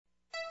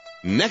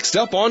Next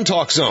up on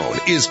Talk Zone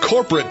is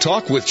Corporate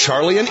Talk with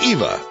Charlie and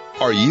Eva.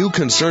 Are you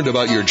concerned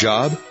about your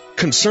job?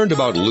 Concerned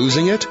about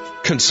losing it?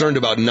 Concerned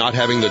about not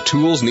having the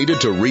tools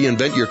needed to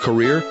reinvent your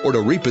career or to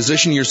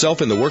reposition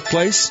yourself in the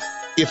workplace?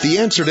 If the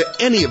answer to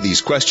any of these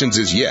questions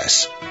is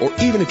yes, or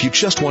even if you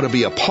just want to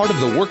be a part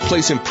of the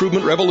workplace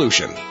improvement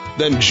revolution,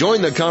 then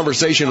join the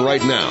conversation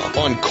right now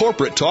on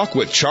Corporate Talk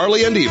with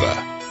Charlie and Eva.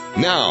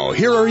 Now,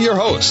 here are your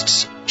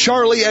hosts,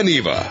 Charlie and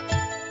Eva.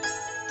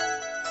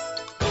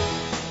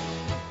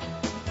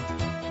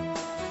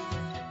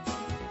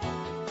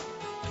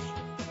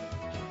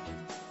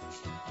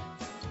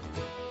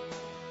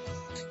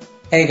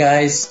 Hey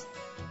guys,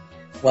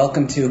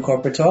 welcome to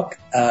Corporate Talk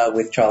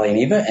with Charlie and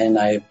Eva, and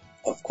I,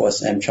 of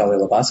course, am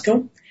Charlie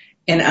Labasco.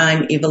 And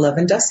I'm Eva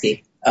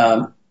Lewandowski.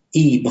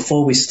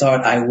 Before we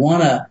start, I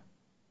want to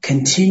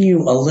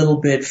continue a little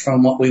bit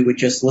from what we were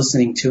just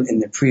listening to in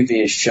the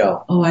previous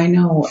show. Oh, I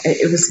know.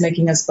 It was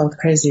making us both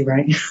crazy,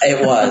 right?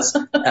 It was.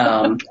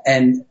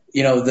 And,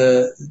 you know,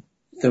 the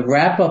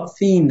wrap-up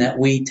theme that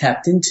we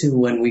tapped into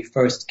when we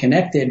first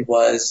connected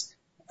was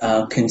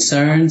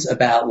concerns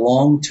about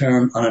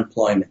long-term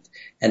unemployment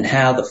and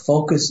how the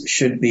focus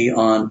should be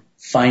on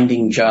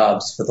finding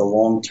jobs for the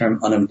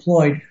long-term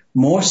unemployed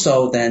more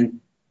so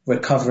than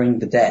recovering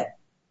the debt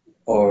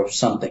or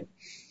something.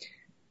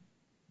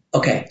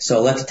 Okay,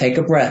 so let's take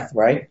a breath,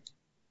 right?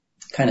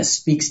 Kind of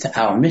speaks to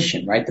our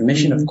mission, right? The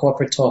mission of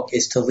Corporate Talk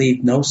is to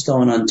leave no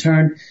stone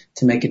unturned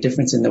to make a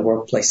difference in the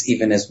workplace,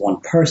 even as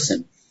one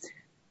person.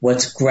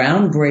 What's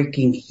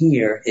groundbreaking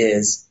here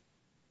is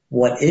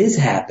what is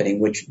happening,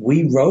 which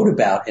we wrote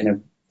about in a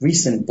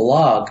recent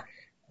blog.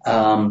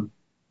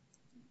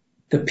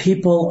 The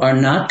people are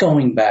not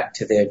going back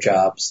to their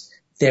jobs.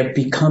 They're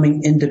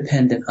becoming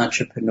independent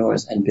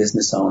entrepreneurs and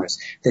business owners.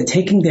 They're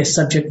taking their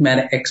subject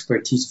matter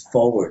expertise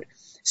forward,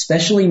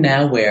 especially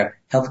now where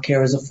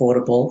healthcare is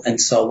affordable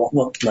and so on.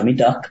 Well, let me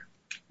duck.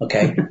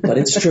 Okay. But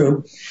it's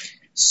true.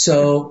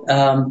 So,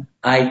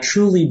 I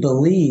truly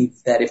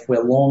believe that if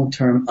we're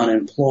long-term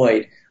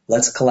unemployed,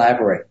 let's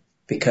collaborate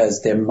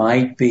because there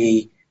might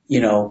be,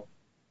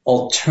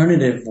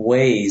 alternative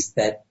ways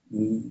that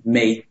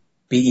may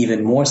be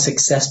even more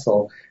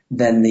successful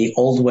than the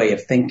old way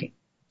of thinking.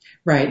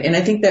 Right. And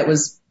I think that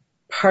was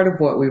part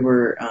of what we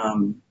were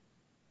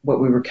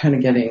kind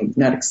of getting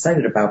not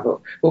excited about,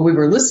 but what we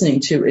were listening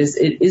to is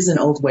it is an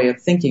old way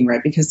of thinking,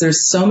 right? Because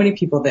there's so many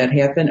people that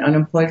have been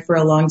unemployed for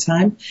a long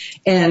time.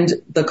 And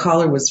the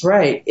caller was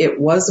right.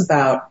 It was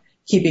about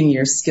keeping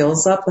your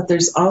skills up, but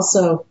there's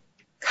also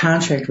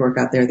contract work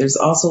out there. There's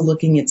also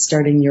looking at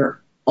starting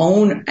your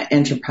own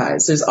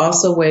enterprise. There's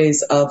also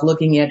ways of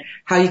looking at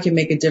how you can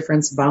make a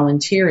difference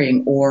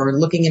volunteering or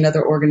looking in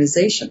other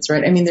organizations,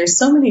 right? I mean, there's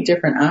so many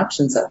different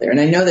options out there. And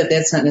I know that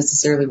that's not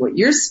necessarily what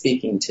you're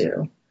speaking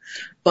to,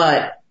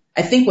 but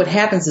I think what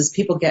happens is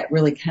people get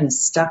really kind of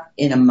stuck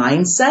in a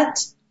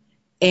mindset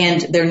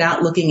and they're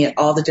not looking at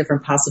all the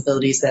different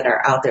possibilities that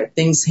are out there.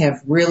 Things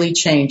have really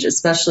changed,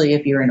 especially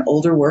if you're an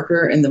older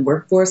worker in the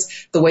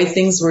workforce. The way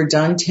things were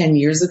done 10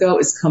 years ago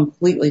is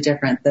completely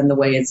different than the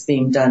way it's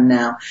being done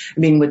now. I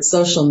mean, with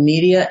social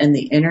media and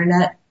the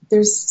internet,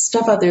 there's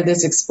stuff out there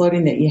that's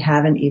exploding that you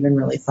haven't even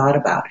really thought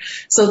about.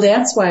 So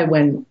that's why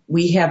when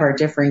we have our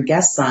different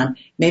guests on,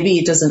 maybe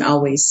it doesn't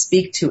always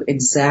speak to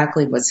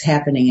exactly what's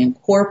happening in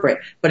corporate,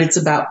 but it's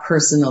about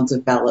personal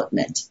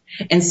development.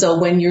 And so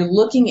when you're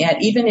looking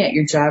at, even at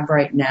your job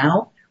right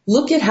now,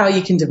 look at how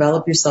you can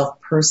develop yourself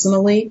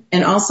personally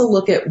and also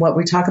look at what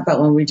we talk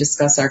about when we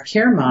discuss our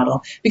care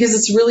model, because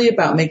it's really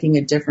about making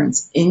a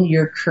difference in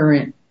your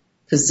current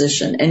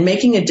position, and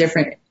making a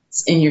difference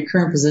in your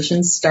current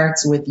position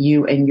starts with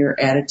you and your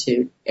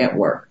attitude at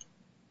work.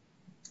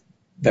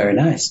 Very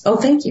nice. Oh,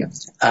 thank you.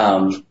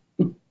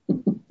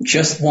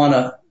 Just want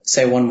to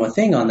say one more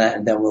thing on that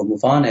and then we'll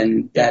move on.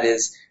 And that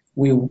is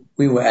we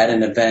were at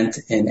an event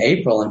in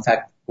April. In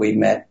fact, we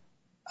met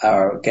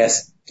our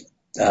guest,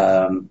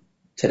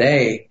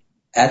 today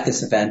at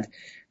this event,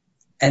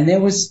 and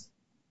there was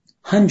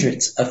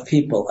hundreds of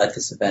people at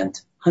this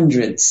event,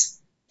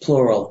 hundreds,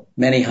 plural,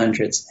 many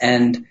hundreds.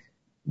 And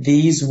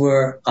these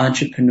were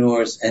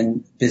entrepreneurs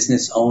and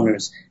business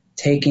owners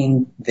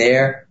taking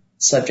their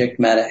subject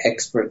matter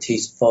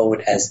expertise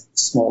forward as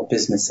small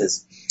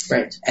businesses.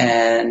 Right.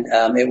 And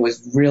it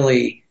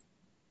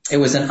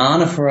was an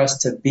honor for us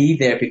to be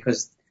there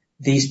because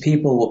these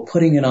people were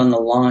putting it on the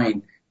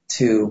line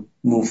to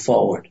move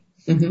forward.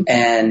 Mm-hmm.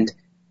 And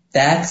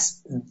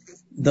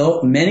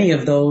though many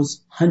of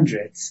those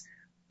hundreds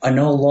are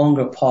no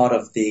longer part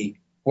of the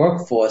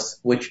workforce,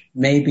 which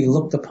may be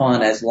looked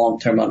upon as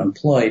long-term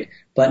unemployed,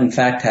 but in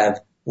fact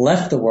have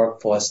left the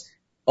workforce,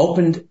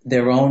 opened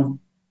their own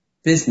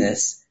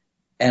business,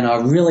 and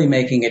are really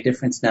making a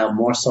difference now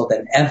more so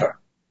than ever,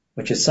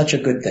 which is such a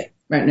good thing.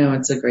 Right now,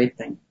 it's a great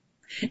thing.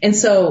 And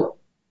so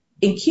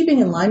in keeping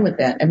in line with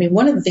that, I mean,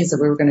 one of the things that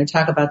we were going to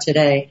talk about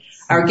today,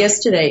 our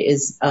guest today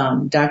is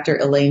Dr.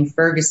 Elaine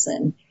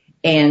Ferguson,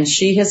 and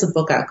she has a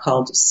book out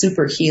called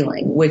Super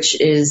Healing, which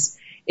is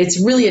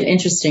it's really an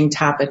interesting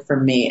topic for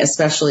me,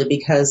 especially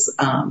because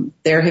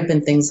there have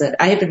been things that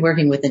I have been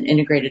working with an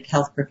integrated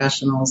health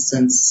professional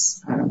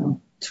since,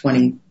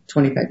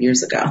 25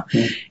 years ago.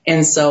 Mm-hmm.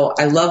 And so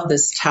I love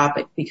this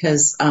topic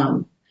because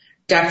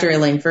Dr.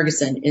 Elaine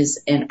Ferguson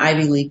is an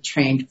Ivy League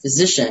trained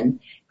physician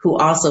who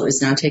also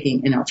is now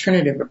taking an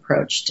alternative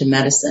approach to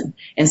medicine.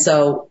 And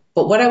so,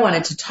 but what I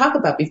wanted to talk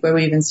about before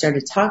we even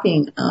started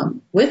talking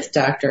with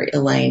Dr.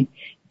 Elaine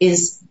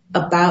is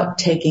about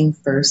taking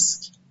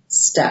first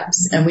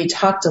steps. And we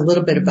talked a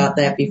little bit about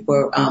that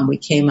before we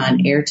came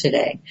on air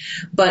today.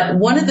 But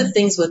one of the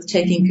things with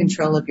taking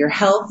control of your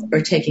health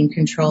or taking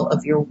control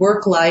of your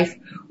work life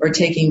or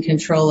taking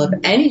control of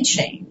any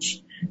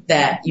change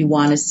that you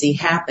want to see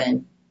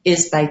happen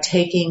is by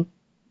taking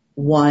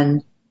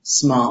one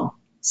small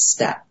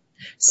step.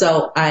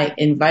 So I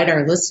invite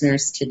our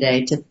listeners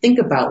today to think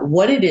about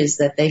what it is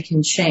that they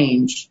can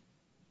change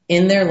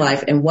in their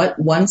life and what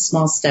one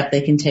small step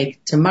they can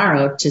take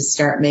tomorrow to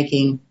start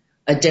making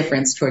a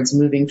difference towards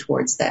moving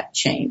towards that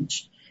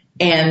change.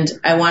 And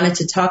I wanted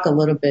to talk a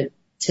little bit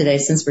today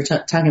since we're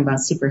talking about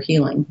super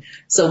healing.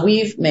 So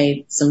we've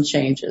made some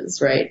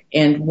changes, right?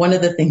 And one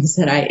of the things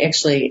that I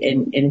actually,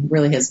 and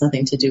really has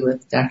nothing to do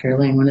with Dr.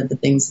 Elaine, one of the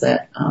things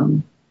that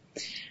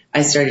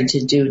I started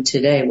to do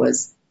today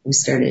was we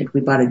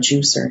bought a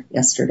juicer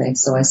yesterday.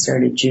 So I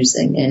started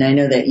juicing, and I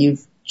know that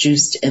you've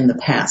juiced in the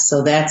past.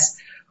 So that's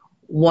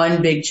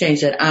one big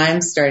change that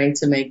I'm starting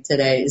to make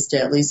today is to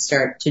at least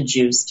start to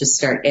juice, to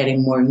start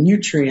adding more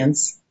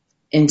nutrients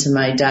into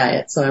my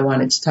diet. So I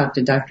wanted to talk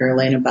to Dr.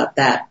 Elaine about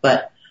that,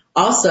 but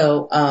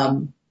also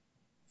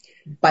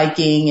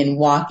biking and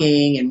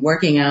walking and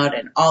working out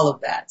and all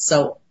of that.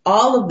 So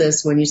all of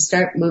this, when you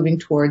start moving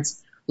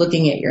towards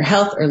looking at your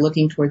health or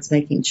looking towards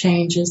making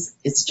changes,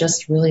 it's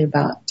just really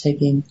about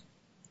taking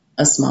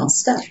a small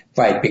step.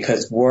 Right,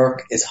 because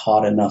work is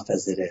hard enough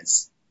as it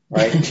is.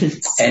 Right?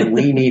 And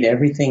we need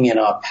everything in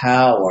our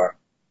power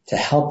to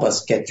help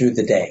us get through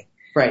the day.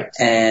 Right.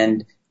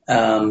 And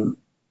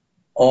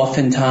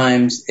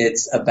oftentimes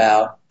it's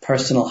about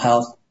personal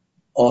health.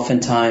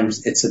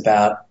 Oftentimes it's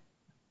about,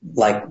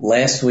 like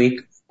last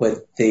week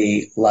with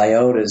the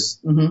Lyotas,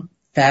 mm-hmm.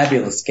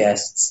 fabulous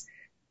guests,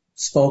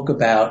 spoke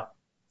about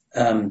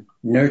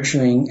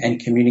nurturing and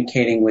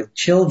communicating with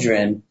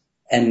children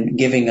and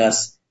giving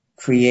us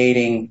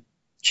creating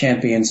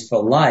champions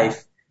for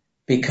life,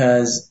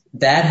 because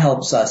that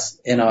helps us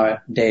in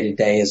our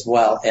day-to-day as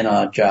well, in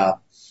our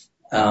job.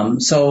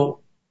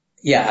 So,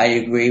 yeah, I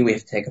agree. We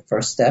have to take a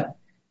first step.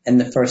 And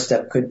the first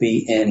step could be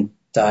in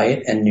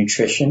diet and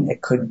nutrition.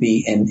 It could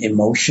be in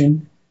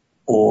emotion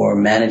or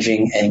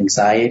managing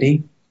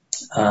anxiety.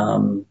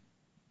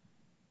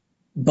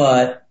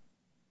 But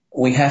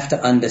we have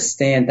to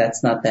understand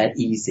that's not that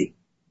easy,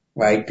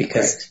 right?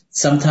 Because right.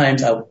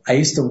 Sometimes I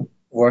used to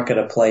work at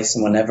a place,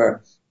 and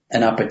whenever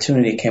an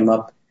opportunity came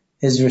up,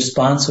 his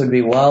response would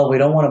be, well, we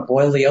don't want to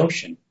boil the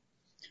ocean.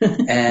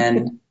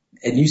 And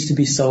it used to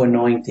be so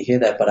annoying to hear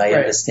that, but I right.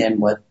 understand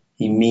what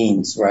he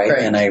means, right?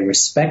 And I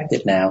respect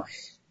it now.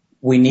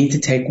 We need to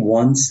take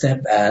one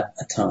step at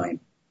a time,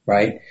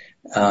 right?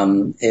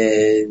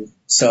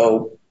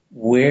 So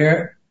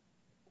we're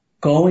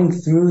going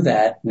through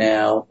that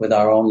now with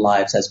our own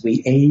lives. As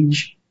we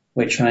age,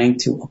 we're trying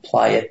to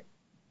apply it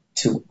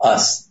to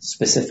us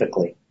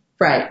specifically.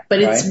 Right.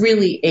 But it's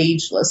really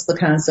ageless. The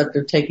concept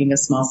of taking a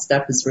small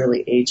step is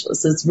really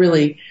ageless. It's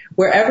really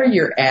wherever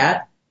you're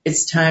at,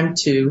 it's time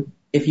to,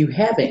 if you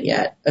haven't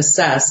yet,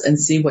 assess and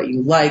see what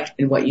you like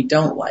and what you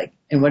don't like.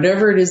 And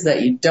whatever it is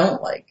that you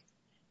don't like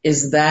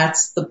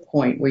that's the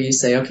point where you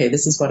say, okay,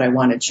 this is what I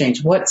want to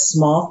change. What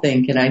small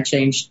thing can I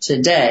change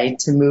today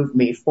to move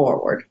me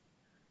forward?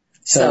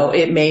 So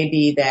it may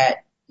be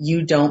that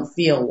you don't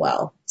feel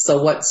well.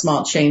 So what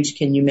small change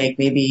can you make?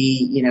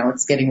 Maybe,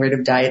 it's getting rid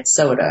of diet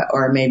soda,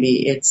 or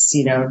maybe it's,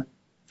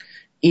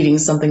 eating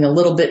something a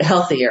little bit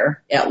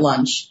healthier at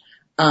lunch.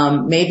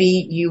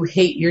 Maybe you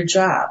hate your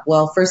job.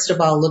 Well, first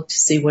of all, look to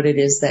see what it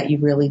is that you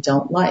really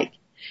don't like.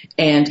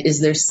 And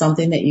is there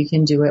something that you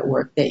can do at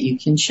work that you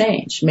can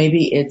change?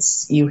 Maybe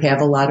it's you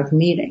have a lot of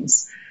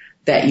meetings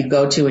that you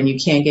go to and you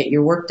can't get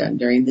your work done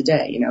during the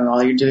day.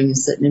 All you're doing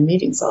is sitting in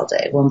meetings all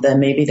day. Well, then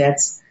maybe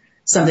that's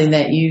something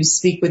that you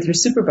speak with your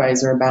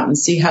supervisor about and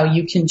see how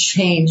you can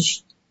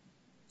change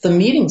the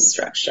meeting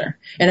structure.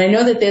 And I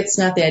know that that's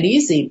not that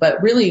easy,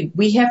 but really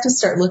we have to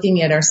start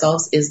looking at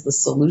ourselves as the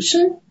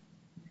solution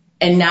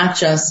and not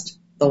just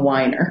the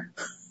whiner,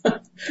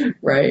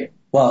 right?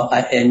 Well,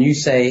 and you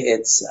say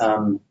it's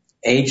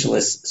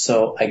ageless,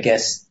 so I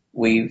guess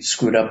we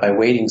screwed up by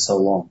waiting so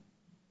long.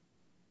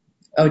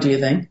 Oh, do you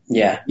think?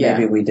 Yeah,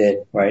 maybe we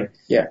did, right?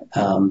 Yeah.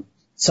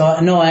 So,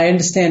 no, I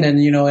understand. And,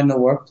 in the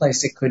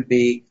workplace, it could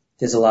be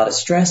there's a lot of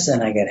stress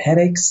and I get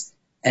headaches,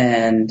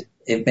 and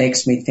it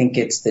makes me think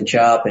it's the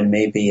job, and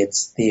maybe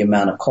it's the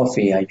amount of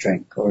coffee I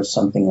drink or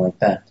something like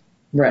that.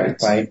 Right.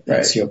 Right?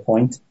 That's your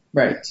point?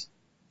 Right.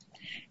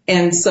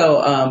 And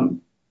so,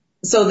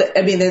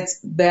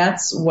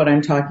 that's what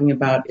I'm talking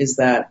about, is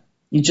that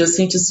you just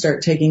need to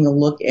start taking a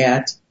look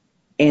at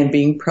and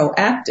being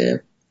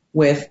proactive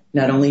with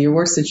not only your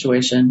work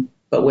situation,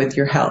 but with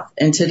your health.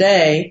 And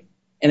today,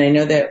 and I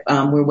know that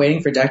we're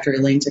waiting for Dr.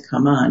 Elaine to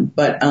come on,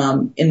 but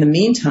in the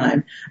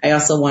meantime, I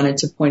also wanted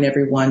to point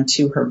everyone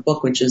to her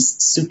book, which is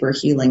Super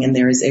Healing, and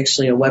there is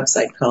actually a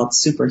website called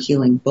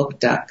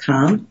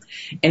superhealingbook.com,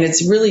 and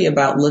it's really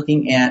about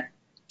looking at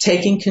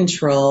taking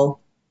control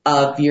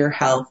of your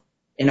health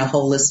in a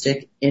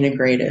holistic,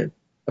 integrative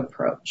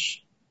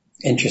approach.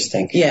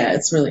 Interesting. Yeah,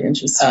 it's really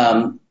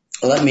interesting.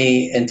 Let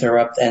me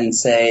interrupt and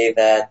say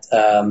that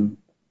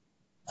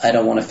I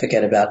don't want to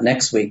forget about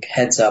next week.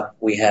 Heads up,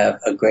 we have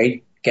a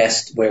great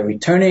guest. We're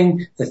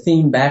returning the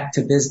theme back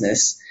to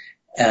business,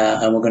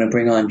 and we're going to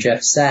bring on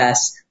Jeff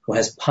Sass, who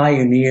has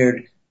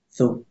pioneered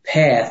the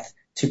path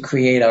to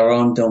create our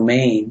own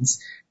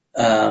domains.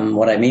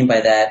 What I mean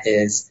by that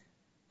is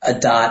a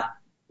dot,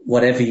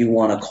 whatever you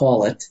want to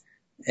call it,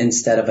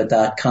 instead of a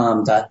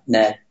 .com,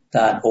 .net,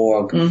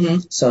 .org. Mm-hmm.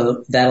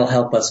 So that'll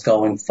help us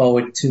going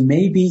forward to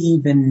maybe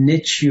even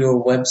niche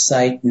your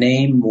website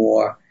name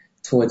more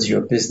towards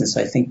your business.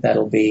 I think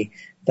that'll be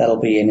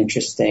an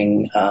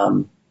interesting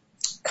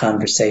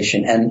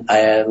conversation. And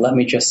let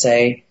me just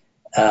say,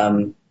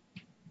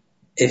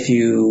 if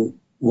you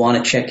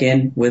want to check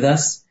in with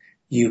us,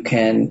 you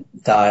can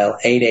dial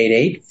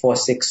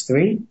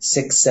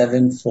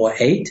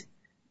 888-463-6748.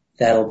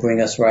 That'll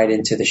bring us right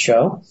into the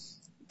show.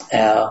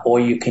 Or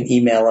you can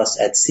email us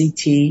at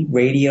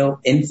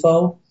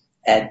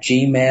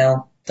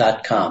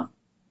ctradioinfo@gmail.com.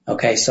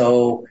 Okay,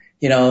 so,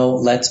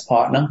 let's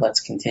partner,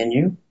 let's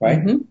continue, right?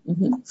 Mm-hmm.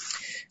 Mm-hmm.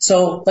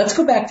 So let's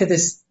go back to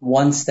this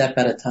one step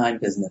at a time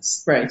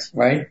business. Right.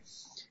 Right?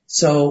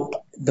 So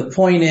the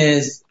point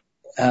is,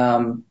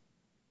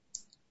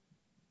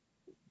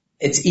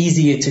 it's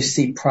easier to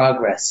see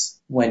progress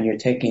when you're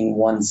taking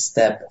one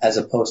step as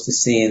opposed to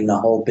seeing the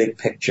whole big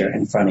picture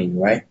in front of you,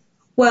 right?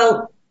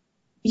 Well,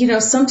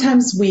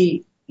 sometimes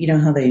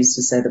how they used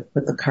to say to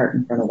put the cart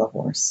in front of the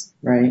horse,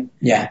 right?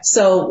 Yeah.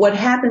 So what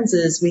happens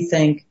is we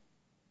think,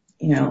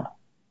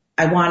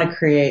 I want to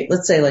create,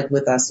 let's say like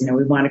with us,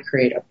 we want to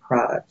create a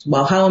product.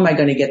 Well, how am I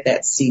going to get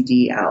that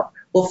CD out?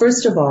 Well,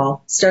 first of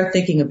all, start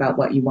thinking about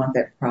what you want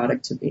that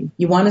product to be.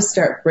 You want to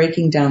start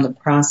breaking down the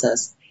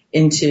process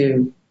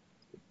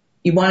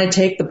you want to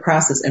take the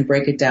process and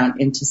break it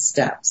down into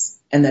steps.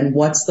 And then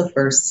what's the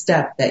first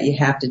step that you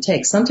have to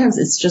take? Sometimes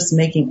it's just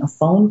making a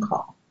phone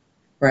call,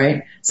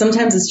 right?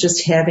 Sometimes it's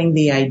just having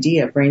the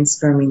idea,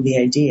 brainstorming the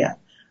idea.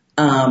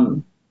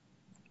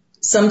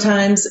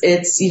 Sometimes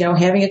it's,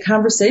 having a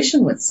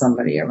conversation with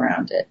somebody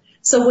around it.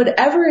 So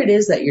whatever it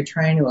is that you're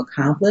trying to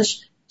accomplish,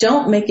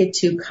 don't make it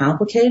too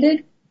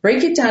complicated.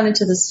 Break it down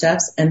into the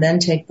steps and then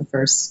take the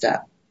first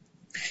step.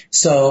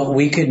 So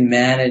we could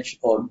manage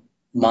or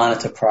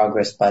monitor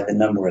progress by the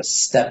number of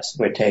steps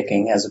we're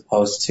taking as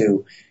opposed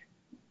to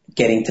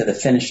getting to the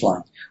finish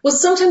line. Well,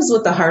 sometimes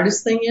what the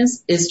hardest thing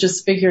is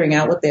just figuring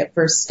out what that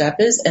first step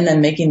is and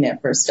then making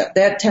that first step.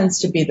 That tends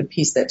to be the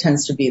piece that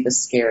tends to be the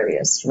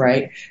scariest,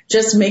 right?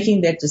 Just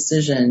making that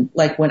decision,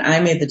 like when I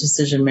made the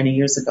decision many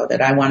years ago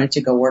that I wanted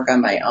to go work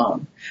on my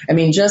own. I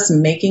mean, just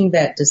making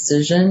that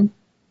decision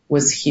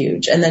was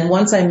huge. And then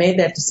once I made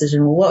that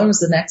decision, well, what was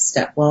the next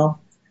step? Well,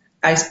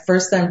 I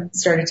first then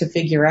started to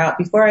figure out,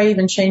 before I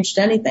even changed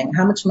anything,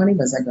 how much money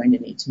was I going to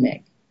need to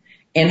make?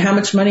 And how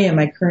much money am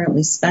I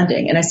currently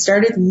spending? And I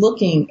started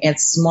looking at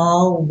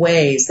small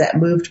ways that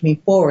moved me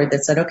forward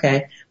that said,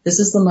 okay, this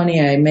is the money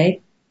I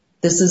make.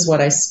 This is what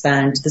I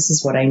spend. This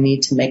is what I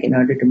need to make in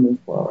order to move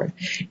forward.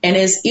 And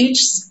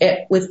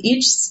with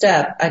each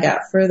step, I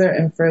got further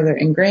and further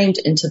ingrained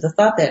into the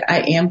thought that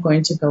I am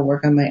going to go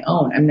work on my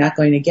own. I'm not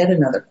going to get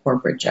another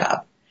corporate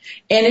job.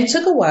 And it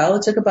took a while.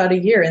 It took about a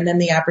year. And then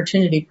the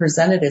opportunity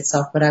presented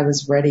itself, but I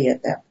was ready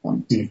at that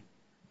point. Mm.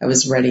 I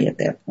was ready at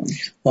that point.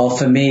 Well,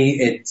 for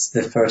me,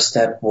 the first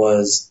step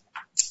was,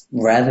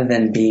 rather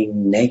than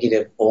being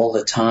negative all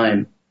the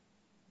time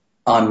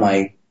on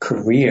my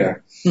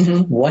career,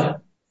 mm-hmm.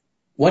 what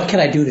can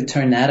I do to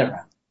turn that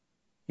around?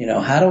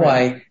 How do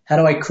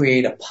I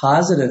create a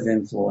positive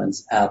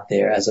influence out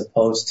there as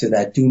opposed to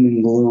that doom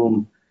and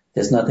gloom,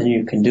 there's nothing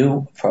you can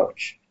do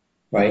approach,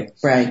 right?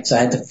 Right. So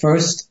I had to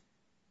first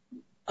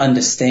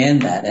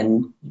understand that,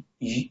 and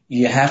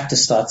you have to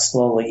start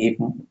slowly.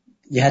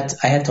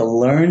 I had to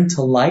learn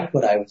to like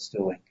what I was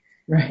doing,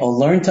 right? Or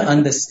learn to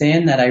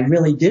understand that I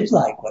really did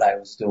like what I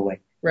was doing,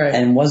 right?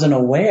 And wasn't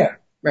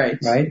aware, right?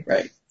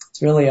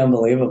 It's really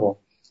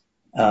unbelievable.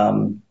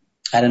 I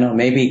don't know.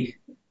 Maybe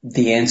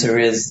the answer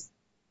is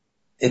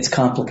it's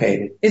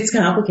complicated. It's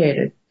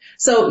complicated.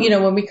 So,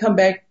 when we come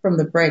back from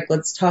the break,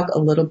 let's talk a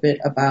little bit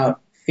about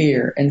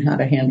fear and how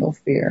to handle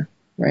fear,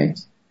 right?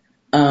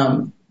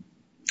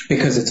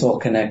 Because it's all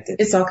connected.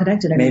 It's all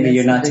connected. Maybe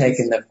you're not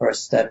taking the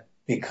first step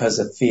because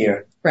of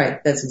fear.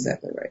 Right. That's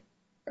exactly right.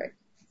 Right.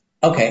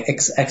 Okay.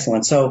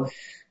 Excellent. So,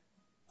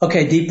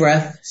 okay, deep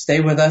breath.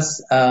 Stay with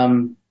us.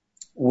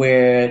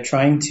 We're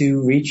trying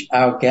to reach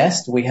our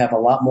guest. We have a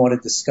lot more to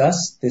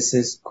discuss. This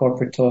is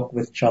Corporate Talk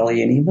with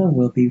Charlie and Eva.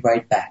 We'll be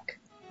right back.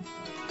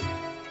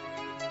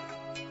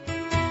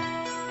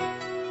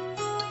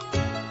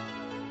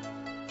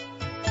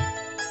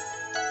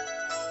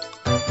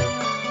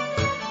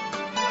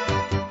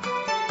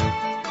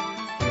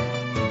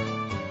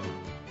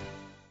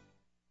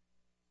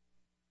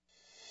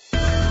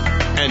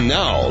 And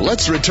now,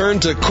 let's return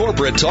to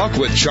Corporate Talk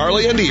with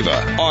Charlie and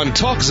Eva on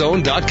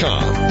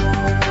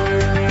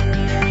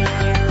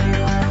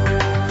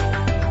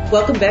TalkZone.com.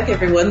 Welcome back,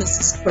 everyone. This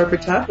is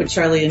Corporate Talk with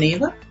Charlie and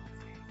Eva.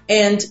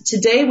 And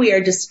today we are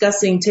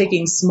discussing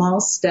taking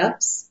small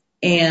steps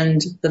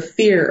and the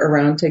fear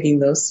around taking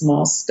those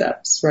small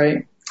steps,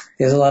 right?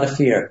 There's a lot of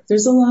fear.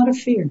 There's a lot of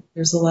fear.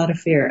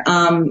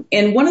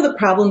 And one of the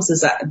problems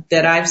is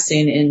that I've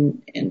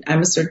seen in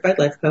I'm a certified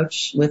life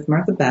coach with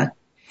Martha Beck.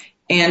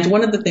 And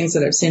one of the things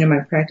that I've seen in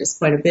my practice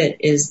quite a bit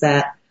is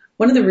that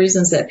one of the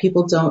reasons that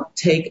people don't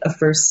take a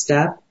first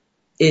step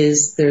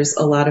is there's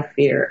a lot of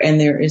fear. And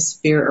there is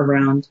fear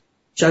around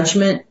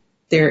judgment.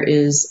 There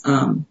is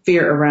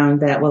fear around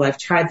that, well, I've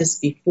tried this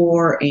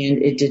before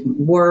and it didn't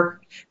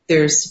work.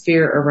 There's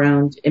fear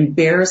around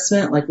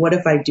embarrassment, like what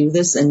if I do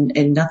this and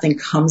nothing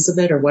comes of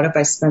it, or what if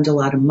I spend a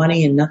lot of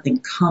money and nothing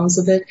comes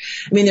of it?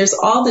 I mean, there's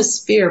all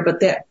this fear,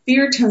 but that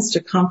fear tends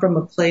to come from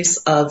a place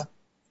of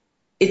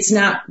it's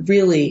not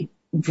really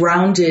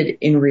grounded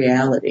in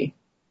reality,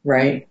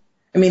 right?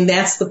 I mean,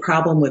 that's the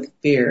problem with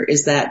fear,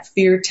 is that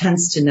fear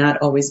tends to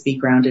not always be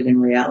grounded in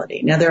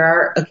reality. Now, there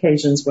are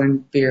occasions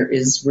when fear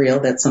is real,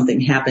 that something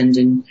happened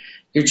in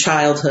your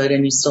childhood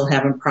and you still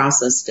haven't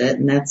processed it,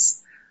 and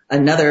that's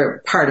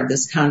another part of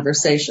this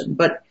conversation.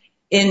 But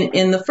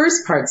in the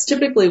first parts,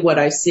 typically what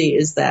I see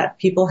is that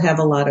people have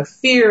a lot of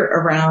fear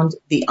around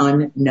the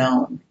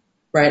unknown,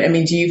 right? I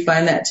mean, do you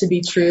find that to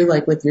be true,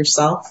 like with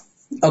yourself?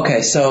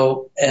 Okay,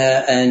 so,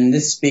 and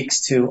this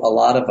speaks to a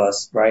lot of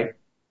us, right?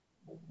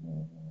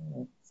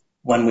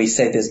 When we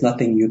say there's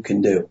nothing you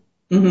can do,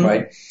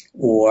 right?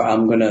 Or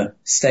I'm going to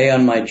stay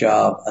on my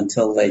job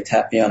until they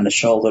tap me on the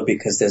shoulder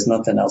because there's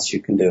nothing else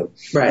you can do.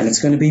 Right. And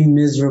it's going to be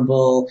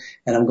miserable,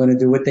 and I'm going to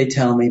do what they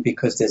tell me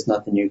because there's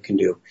nothing you can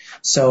do.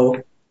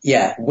 So,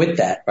 yeah, with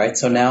that, right?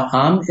 So now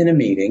I'm in a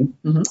meeting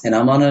and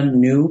I'm on a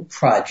new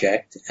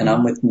project and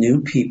I'm with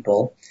new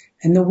people,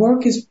 and the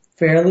work is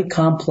fairly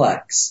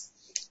complex.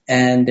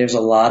 And there's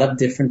a lot of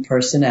different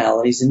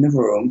personalities in the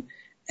room,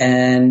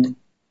 and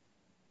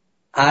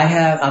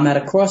I'm at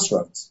a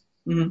crossroads.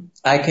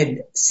 I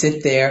could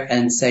sit there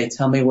and say,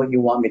 tell me what you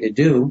want me to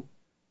do,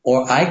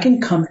 or I can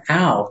come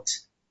out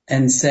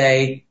and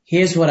say,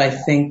 here's how I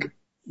think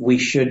we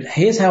should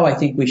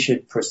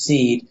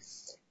proceed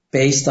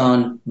based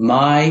on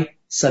my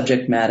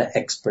subject matter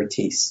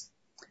expertise.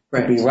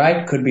 Right. Could be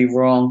right, could be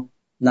wrong,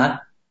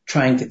 not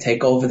trying to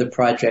take over the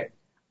project.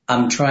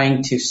 I'm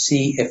trying to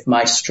see if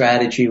my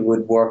strategy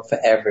would work for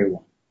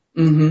everyone.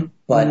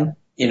 But,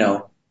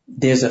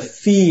 there's a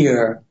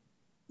fear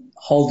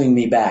holding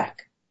me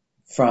back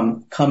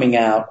from coming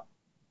out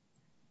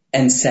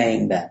and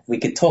saying that. We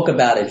could talk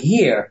about it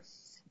here,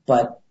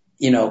 but,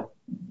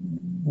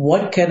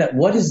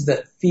 what is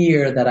the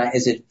fear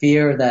is it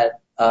fear that,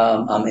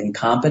 I'm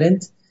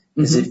incompetent?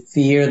 Is it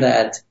fear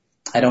that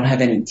I don't have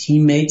any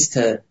teammates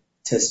to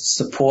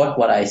support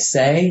what I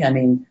say? I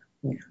mean,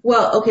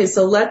 well, okay,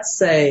 so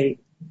let's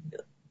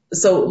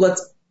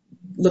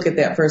look at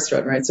that first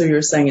one, right? So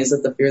you're saying, is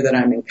it the fear that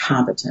I'm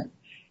incompetent?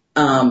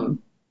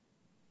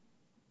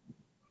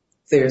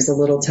 There's a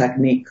little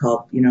technique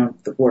called,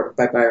 the work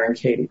by Byron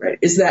Katie, right?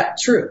 Is that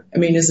true? I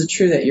mean, is it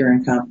true that you're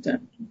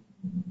incompetent?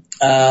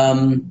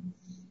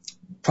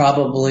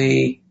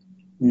 Probably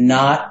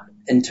not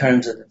in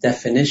terms of the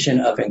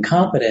definition of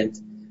incompetent,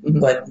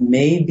 but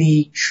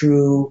maybe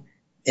true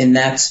in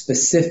that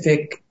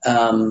specific,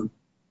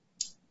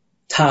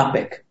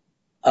 topic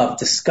of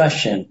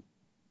discussion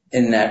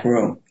in that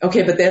room.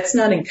 Okay, but that's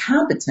not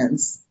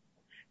incompetence.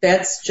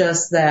 That's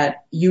just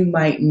that you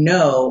might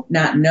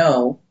not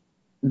know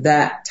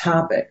that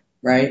topic,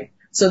 right?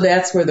 So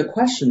that's where the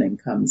questioning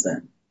comes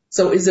in.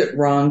 So is it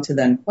wrong to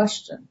then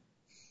question?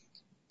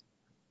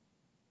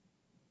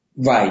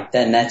 Right,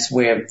 then that's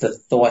where the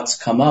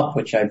thoughts come up,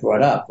 which I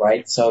brought up,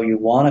 right? So you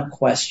want to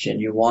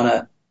question, you want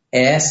to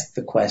ask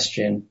the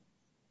question,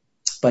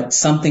 but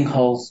something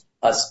holds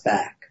us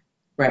back.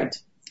 Right.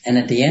 And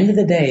at the end of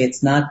the day,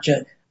 it's not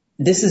just,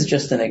 this is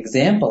just an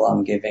example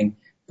I'm giving,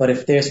 but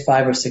if there's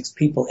 5 or 6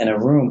 people in a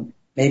room,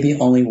 maybe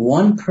only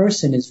one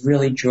person is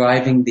really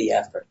driving the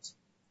effort.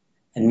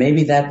 And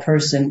maybe that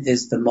person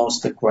is the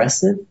most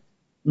aggressive.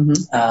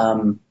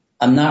 I'm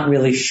not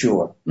really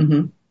sure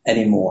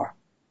anymore.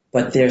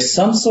 But there's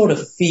some sort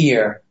of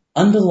fear,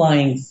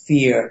 underlying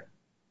fear,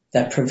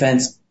 that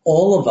prevents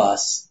all of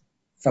us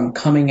from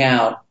coming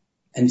out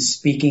and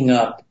speaking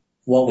up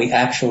what we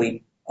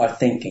actually are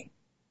thinking.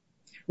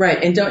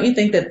 Right. And don't you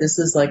think that this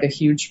is like a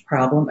huge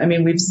problem? I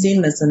mean, we've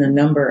seen this in a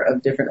number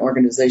of different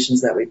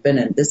organizations that we've been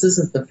in. This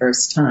isn't the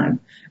first time.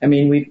 I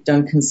mean, we've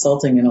done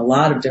consulting in a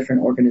lot of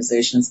different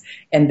organizations,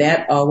 and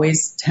that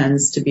always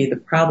tends to be the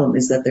problem,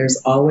 is that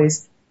there's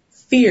always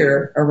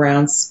fear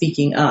around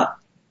speaking up.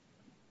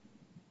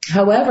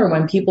 However,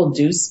 when people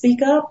do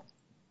speak up,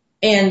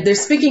 and they're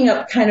speaking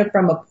up kind of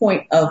from a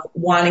point of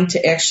wanting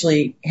to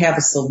actually have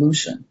a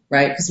solution,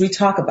 right? Because we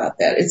talk about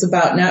that. It's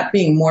about not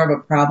being more of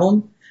a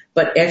problem,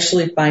 but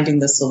actually finding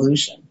the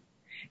solution.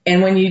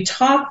 And when you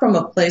talk from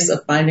a place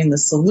of finding the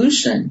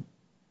solution,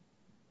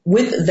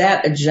 with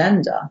that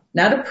agenda,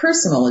 not a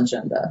personal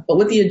agenda, but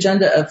with the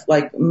agenda of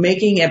like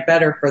making it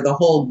better for the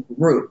whole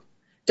group.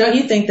 Don't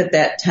you think that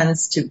that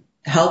tends to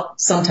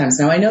help sometimes?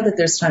 Now I know that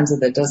there's times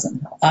that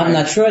doesn't help. I'm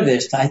not sure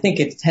I think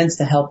it tends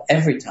to help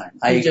every time.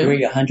 I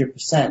agree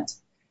 100%.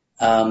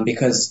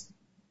 Because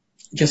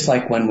just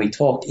like when we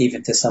talk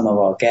even to some of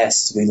our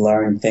guests, we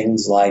learn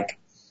things like,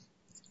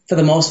 for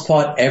the most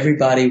part,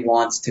 everybody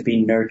wants to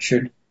be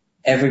nurtured.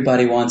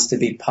 Everybody wants to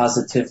be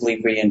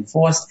positively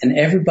reinforced, and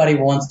everybody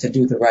wants to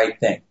do the right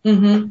thing.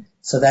 Mm-hmm.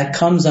 So that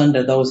comes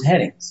under those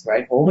headings,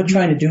 right? All we're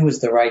trying to do is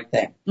the right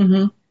thing.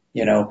 Mm-hmm.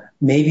 You know,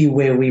 maybe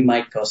where we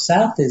might go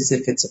south is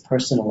if it's a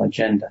personal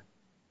agenda.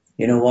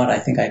 You know what? I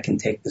think I can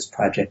take this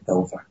project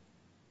over.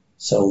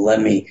 So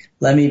let me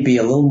be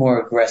a little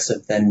more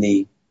aggressive than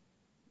the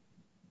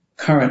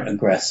current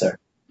aggressor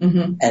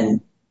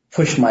and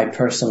push my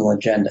personal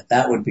agenda.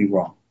 That would be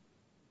wrong.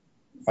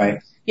 Right?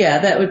 Yeah,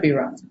 that would be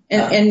wrong.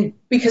 And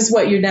because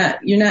what you're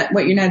not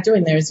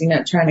doing there is you're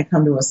not trying to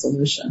come to a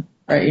solution,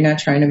 right? You're not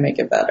trying to make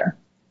it better.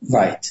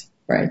 Right.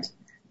 Right.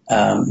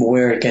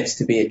 Where it gets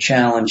to be a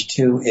challenge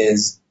too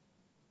is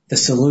the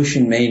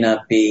solution may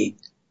not be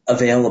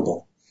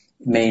available,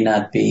 may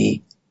not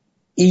be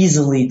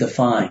easily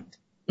defined.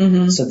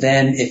 Mm-hmm. So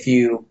then if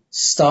you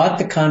start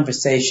the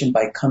conversation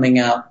by coming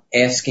out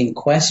asking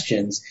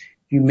questions,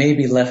 you may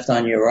be left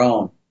on your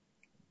own,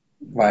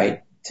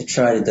 right, to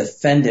try to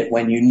defend it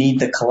when you need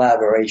the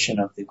collaboration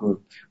of the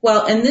group.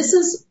 Well, and this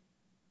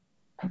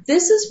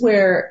is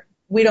where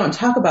we don't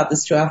talk about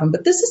this too often,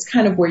 but this is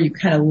kind of where you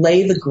kind of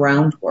lay the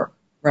groundwork,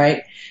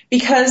 right?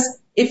 Because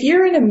if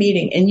you're in a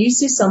meeting and you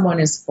see someone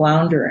is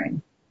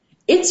floundering,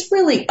 it's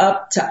really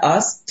up to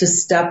us to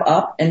step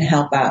up and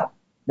help out,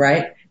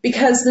 right?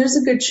 Because there's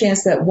a good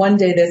chance that one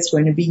day that's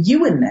going to be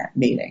you in that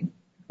meeting,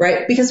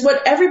 right? Because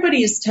what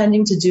everybody is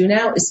tending to do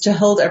now is to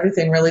hold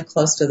everything really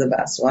close to the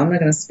vest. Well, I'm not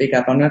going to speak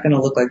up. I'm not going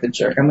to look like the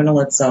jerk. I'm going to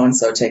let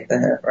so-and-so take the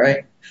hit,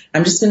 right?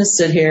 I'm just going to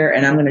sit here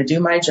and I'm going to do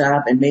my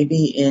job, and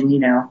maybe in,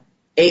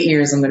 8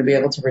 years I'm going to be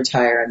able to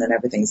retire and then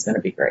everything's going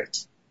to be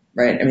great,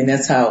 right? I mean,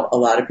 that's how a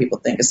lot of people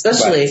think,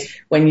 especially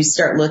when you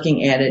start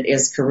looking at it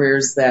as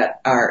careers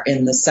that are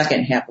in the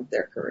second half of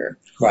their career.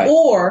 Right.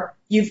 Or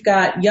you've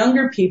got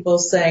younger people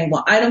saying,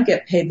 well, I don't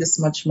get paid this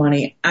much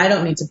money. I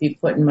don't need to be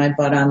putting my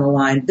butt on the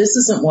line. This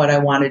isn't what I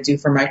want to do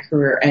for my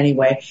career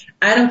anyway.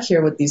 I don't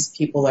care what these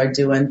people are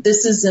doing.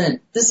 This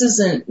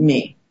isn't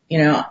me.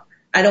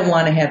 I don't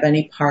want to have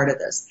any part of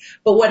this.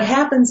 But what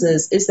happens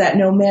is that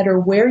no matter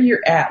where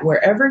you're at,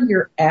 wherever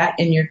you're at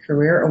in your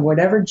career or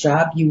whatever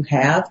job you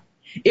have,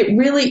 it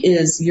really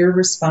is your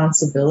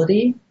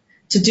responsibility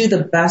to do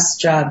the best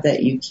job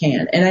that you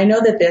can. And I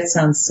know that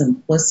sounds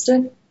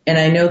simplistic, and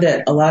I know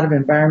that a lot of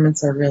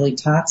environments are really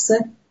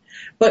toxic,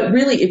 but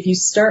really if you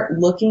start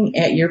looking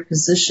at your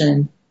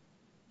position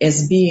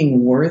as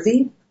being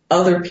worthy,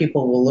 other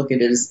people will look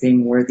at it as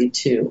being worthy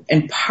too.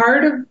 And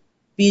part of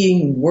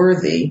being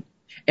worthy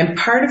and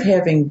part of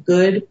having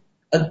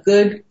a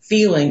good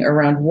feeling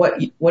around what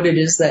it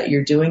is that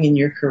you're doing in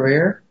your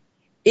career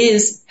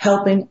is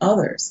helping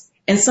others.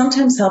 And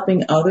sometimes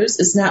helping others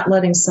is not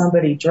letting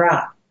somebody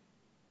drop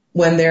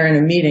when they're in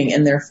a meeting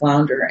and they're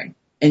floundering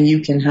and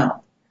you can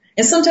help.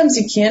 And sometimes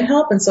you can't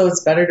help, and so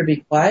it's better to be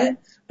quiet.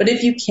 But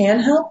if you can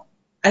help,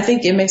 I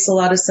think it makes a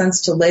lot of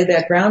sense to lay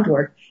that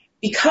groundwork,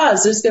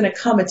 because there's going to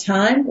come a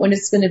time when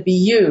it's going to be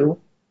you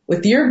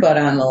with your butt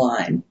on the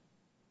line.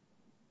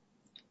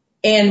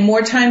 And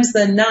more times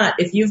than not,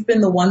 if you've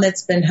been the one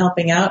that's been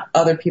helping out,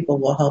 other people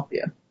will help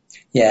you.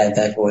 Yeah,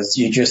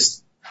 you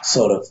just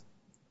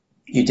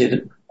you did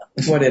it.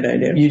 What did I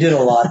do? You did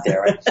a lot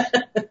there. Right?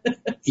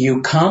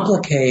 You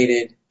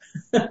complicated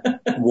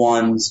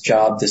one's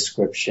job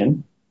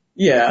description.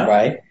 Yeah.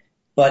 Right?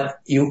 But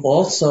you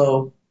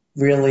also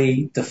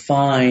really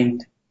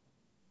defined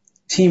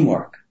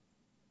teamwork.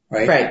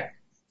 Right? Right.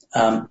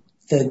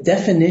 The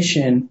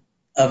definition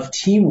of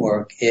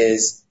teamwork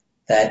is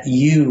that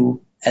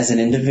you, as an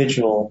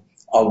individual,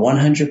 are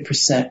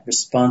 100%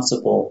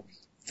 responsible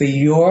for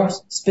your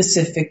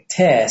specific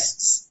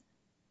tasks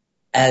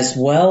as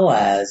well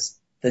as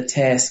the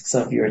tasks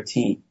of your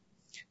team.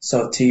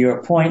 So to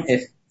your point,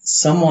 if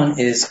someone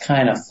is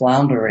kind of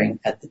floundering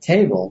at the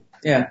table,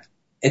 yeah,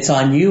 it's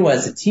on you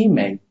as a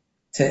teammate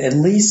to at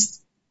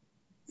least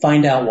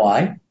find out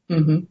why,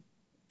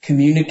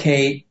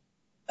 communicate,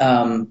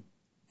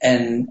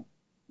 and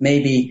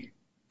maybe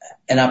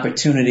an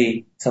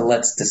opportunity to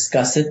let's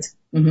discuss it,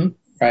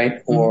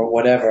 right, or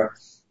whatever.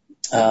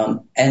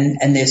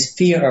 And there's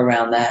fear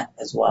around that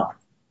as well,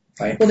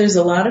 right? Well, there's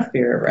a lot of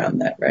fear around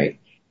that, right?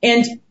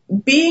 And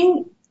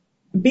being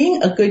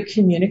a good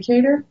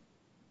communicator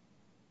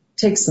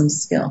takes some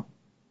skill,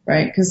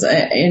 right? Because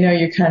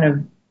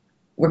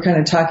we're kind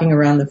of talking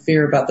around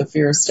about the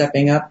fear of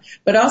stepping up,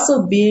 but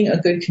also being a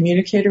good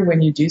communicator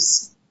when you do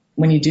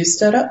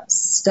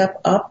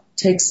step up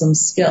takes some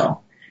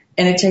skill,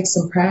 and it takes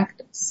some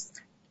practice,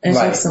 and it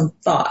takes some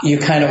thought. You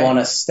kind of want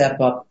to step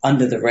up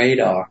under the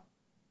radar,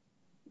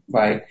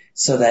 right?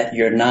 So that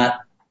you're not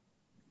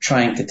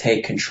trying to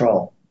take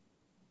control,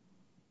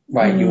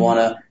 right? You want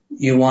to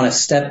you want to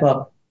step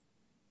up.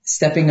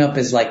 Stepping up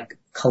is like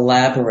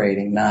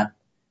collaborating, not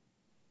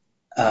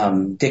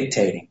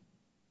dictating.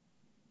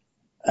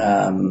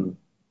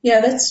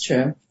 Yeah, that's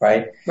true.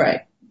 Right?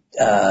 Right.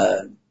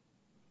 I'm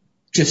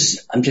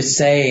just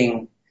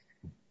saying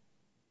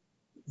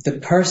the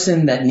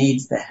person that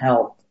needs the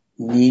help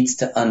needs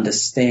to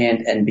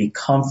understand and be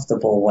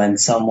comfortable when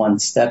someone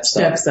steps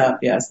up.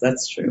 Yes,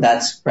 that's true.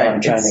 That's what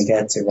I'm trying to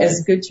get to. Right?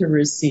 It's good to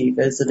receive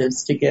as it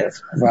is to give.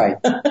 Right.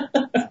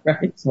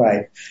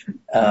 Right.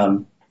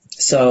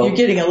 So you're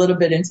getting a little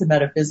bit into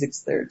metaphysics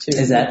there too.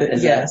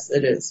 Yes,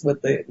 it is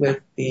with the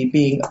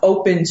being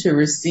open to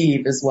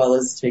receive as well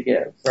as to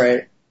give.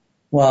 Right.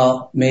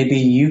 Well, maybe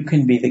you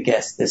can be the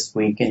guest this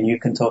week and you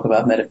can talk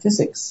about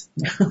metaphysics.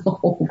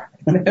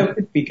 That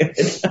would be good.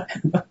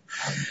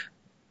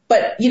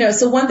 But,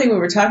 so one thing we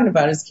were talking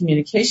about is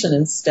communication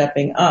and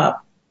stepping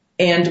up.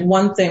 And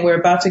one thing, we're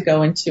about to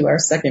go into our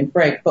second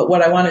break, but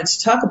what I wanted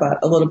to talk about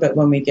a little bit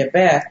when we get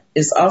back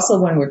is also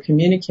when we're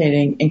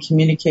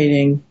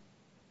communicating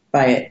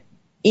by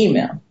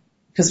email,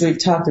 because we've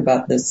talked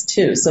about this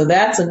too. So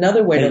that's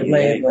another way to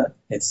lay it.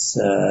 It's,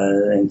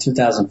 in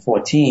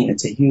 2014,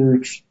 it's a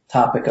huge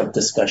topic of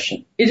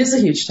discussion. It is a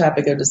huge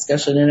topic of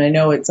discussion, and I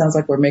know it sounds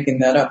like we're making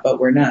that up, but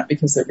we're not,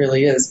 because it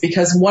really is.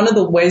 Because one of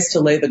the ways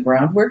to lay the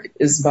groundwork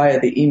is via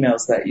the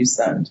emails that you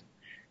send.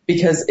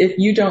 Because if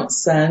you don't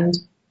send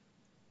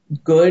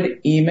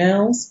good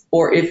emails,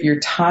 or if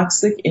you're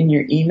toxic in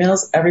your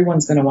emails,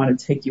 everyone's going to want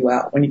to take you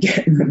out when you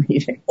get in the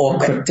meeting. Or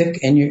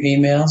cryptic in your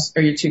emails.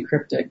 Or you're too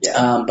cryptic,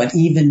 yeah. But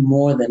even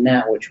more than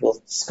that, which we'll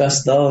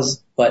discuss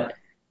those, but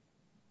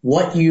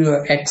what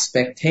your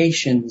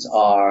expectations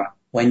are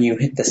when you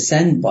hit the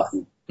send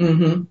button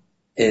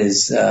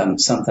is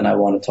something I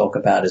want to talk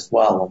about as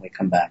well when we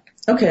come back.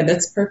 Okay,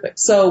 that's perfect.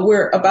 So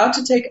we're about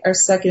to take our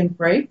second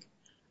break.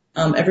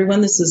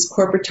 Everyone, this is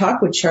Corporate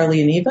Talk with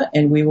Charlie and Eva,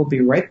 and we will be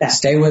right back.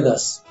 Stay with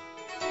us.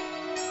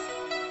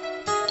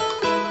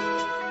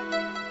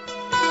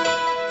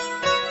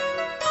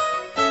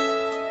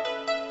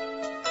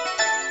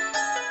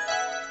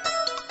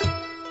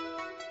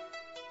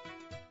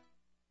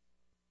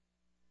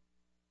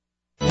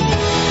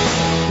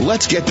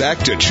 Let's get back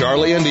to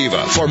Charlie and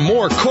Eva for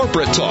more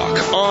Corporate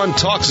Talk on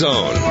Talk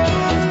Zone.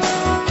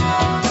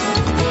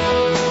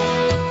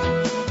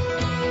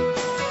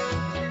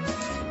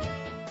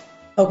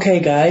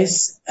 Okay,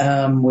 guys,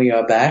 we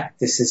are back.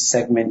 This is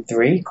segment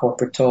 3,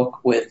 Corporate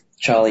Talk with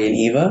Charlie and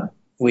Eva.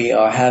 We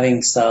are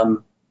having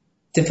some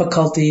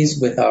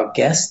difficulties with our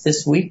guest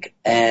this week,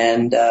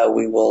 and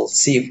we will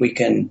see if we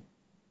can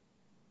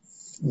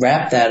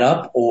wrap that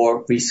up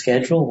or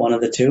reschedule, one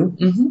of the two.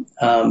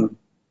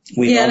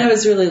 And I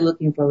was really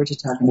looking forward to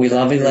talking. We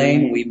love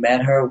Elaine. We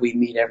met her. We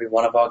meet every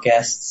one of our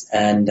guests,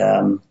 and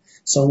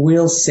so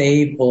we'll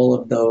save all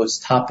of those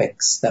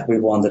topics that we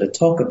wanted to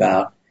talk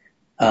about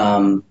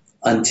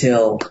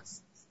until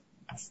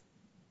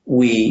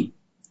we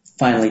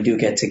finally do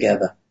get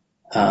together.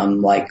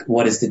 Like,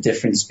 what is the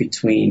difference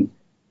between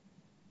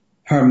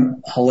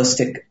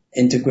holistic,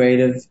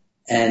 integrative,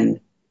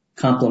 and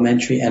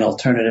complementary and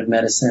alternative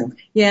medicine?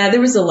 Yeah, there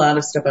was a lot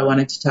of stuff I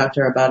wanted to talk to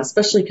her about,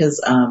 especially because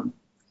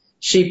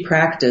she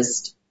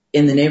practiced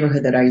in the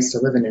neighborhood that I used to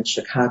live in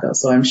Chicago.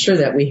 So I'm sure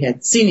that we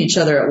had seen each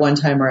other at one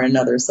time or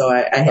another. So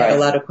I had a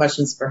lot of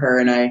questions for her,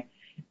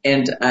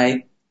 and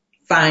I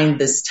find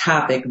this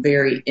topic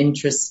very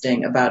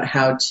interesting about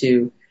how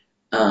to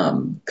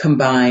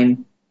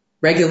combine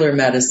regular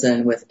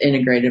medicine with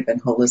integrative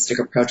and holistic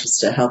approaches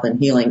to health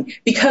and healing,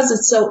 because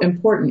it's so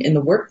important in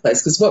the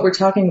workplace. Because what we're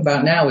talking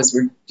about now is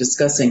we're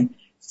discussing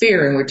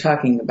fear, and we're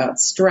talking about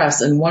stress.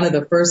 And one of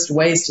the first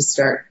ways to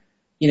start,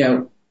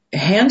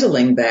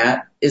 handling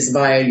that is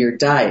via your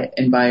diet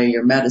and via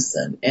your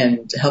medicine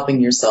and helping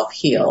yourself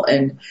heal.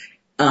 And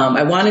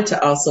I wanted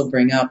to also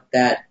bring up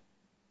that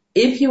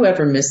if you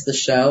ever miss the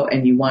show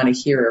and you want to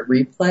hear a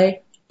replay,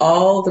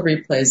 all the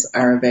replays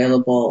are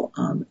available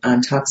on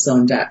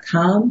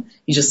TalkZone.com.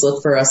 You just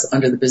look for us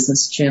under the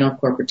business channel,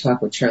 Corporate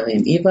Talk with Charlie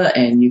and Eva,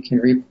 and you can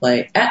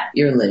replay at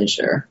your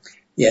leisure.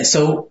 Yeah,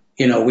 so,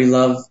 we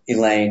love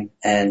Elaine,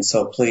 and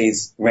so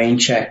please rain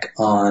check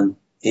on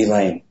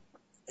Elaine,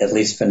 at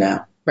least for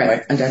now.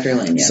 Right, on Dr.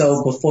 Elaine, yes.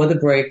 So before the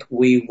break,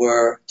 we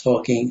were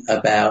talking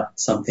about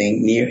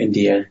something near and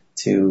dear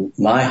to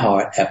my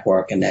heart at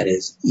work, and that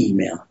is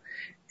email.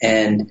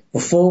 And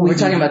before we're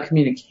talking about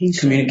communication.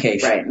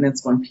 Communication. Right, and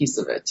that's one piece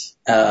of it.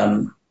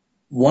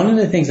 One of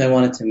the things I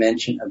wanted to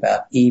mention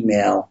about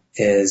email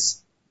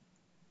is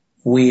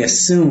we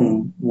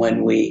assume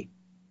when we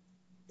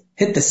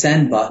hit the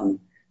send button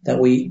that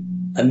we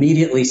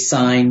immediately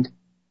assigned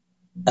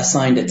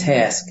a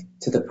task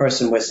to the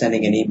person we're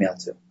sending an email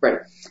to. Right.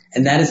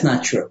 And that is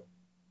not true.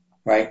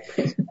 Right?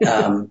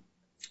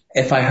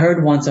 If I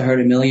heard once, I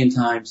heard a million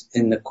times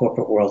in the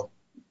corporate world,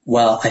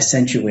 well, I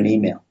sent you an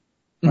email.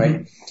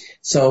 Right? Mm-hmm.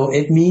 So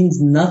it means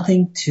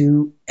nothing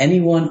to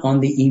anyone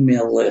on the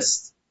email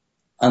list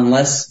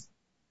unless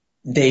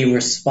they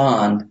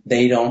respond.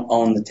 They don't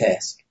own the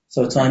task.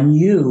 So it's on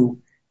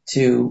you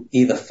to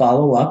either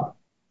follow up,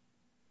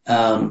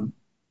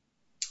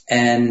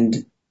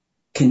 and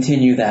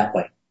continue that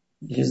way.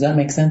 Does that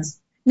make sense?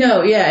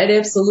 No, yeah, it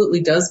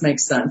absolutely does make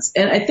sense.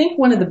 And I think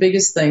one of the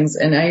biggest things,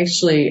 and I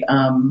actually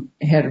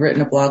had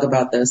written a blog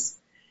about this,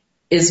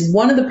 is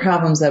one of the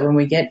problems that when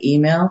we get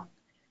email,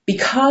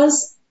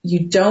 because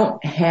you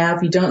don't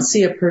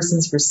see a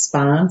person's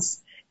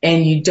response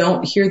and you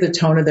don't hear the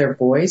tone of their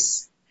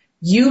voice,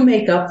 you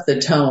make up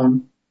the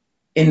tone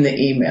in the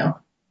email,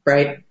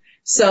 right?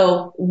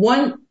 So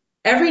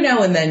every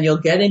now and then you'll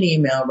get an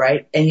email,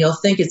 right? And you'll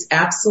think it's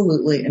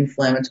absolutely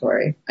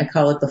inflammatory. I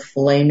call it the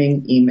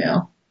flaming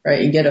email,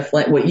 right? You get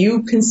what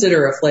you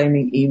consider a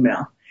flaming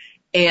email.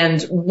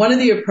 And one of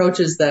the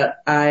approaches that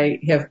I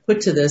have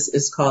put to this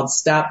is called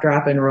stop,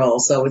 drop, and roll.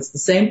 So it's the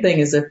same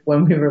thing as if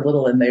when we were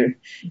little and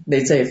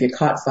they'd say if you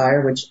caught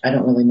fire, which I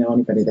don't really know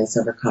anybody that's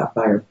ever caught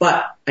fire,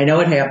 but I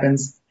know it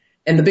happens.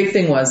 And the big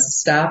thing was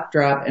stop,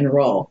 drop, and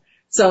roll.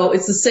 So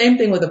it's the same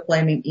thing with a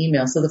flaming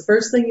email. So the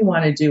first thing you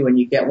want to do when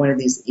you get one of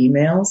these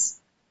emails,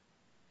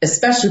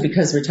 especially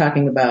because we're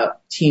talking about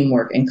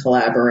teamwork and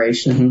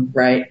collaboration,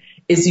 right,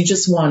 is you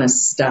just want to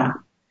stop.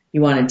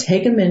 You want to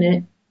take a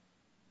minute.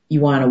 You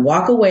want to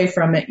walk away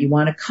from it. You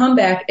want to come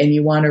back and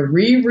you want to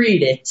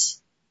reread it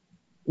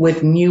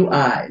with new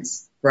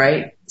eyes,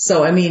 right?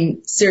 So, I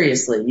mean,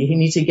 seriously, you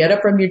need to get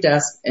up from your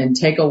desk and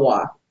take a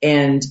walk.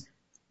 And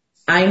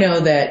I know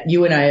that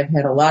you and I have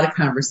had a lot of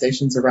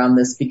conversations around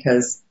this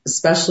because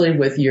especially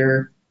with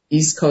your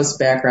East Coast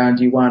background,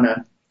 you want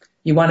a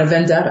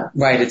vendetta.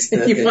 Right. It's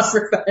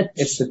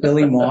the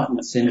Billy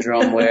Martin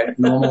syndrome where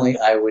normally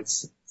I would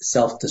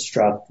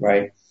self-destruct,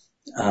 right?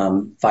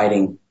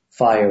 Fighting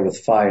fire with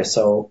fire.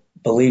 So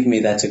believe me,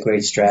 that's a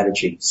great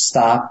strategy.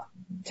 Stop,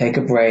 take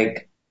a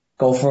break,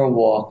 go for a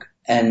walk,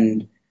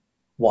 and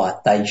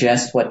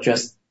digest what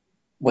just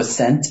was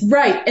sent?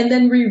 Right. And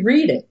then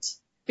reread it.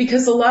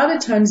 Because a lot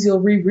of times you'll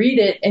reread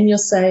it and you'll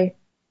say,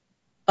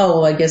 oh,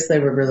 well, I guess they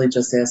were really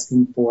just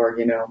asking for,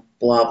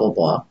 blah, blah,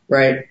 blah,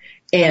 right?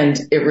 And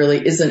it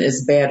really isn't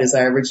as bad as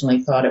I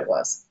originally thought it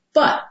was.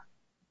 But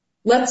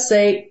let's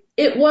say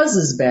it was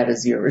as bad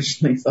as you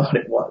originally thought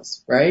it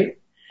was, right?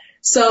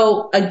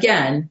 So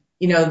again,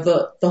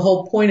 the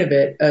whole point of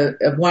it,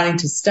 of wanting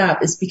to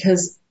stop is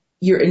because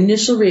your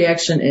initial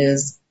reaction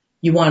is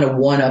you want to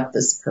one-up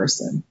this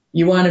person.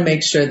 You want to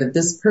make sure that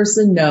this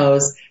person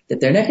knows that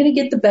they're not going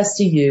to get the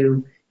best of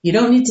you. You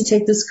don't need to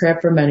take this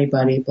crap from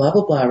anybody, blah,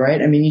 blah, blah,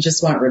 right? I mean, you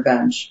just want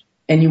revenge.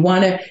 And you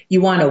want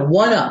to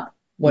one-up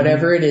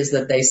whatever it is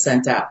that they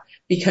sent out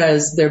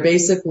because they're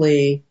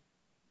basically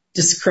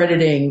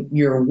discrediting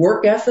your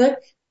work ethic,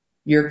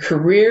 your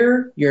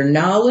career, your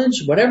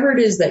knowledge, whatever it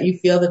is that you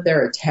feel that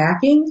they're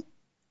attacking.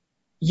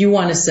 You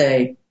want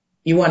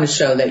to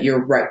show that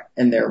you're right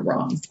and they're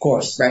wrong. Of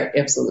course. Right.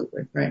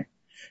 Absolutely. Right.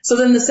 So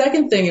then the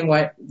second thing in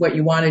what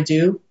you want to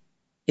do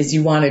is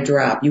you want to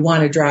drop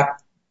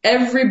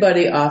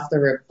everybody off the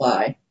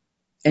reply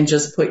and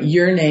just put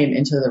your name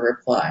into the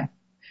reply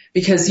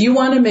because you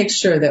want to make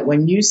sure that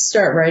when you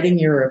start writing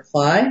your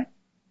reply,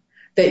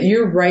 that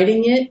you're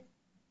writing it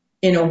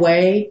in a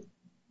way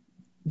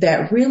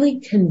that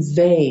really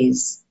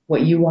conveys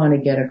what you want to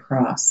get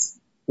across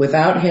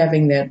without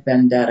having that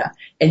vendetta.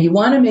 And you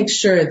want to make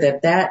sure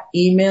that that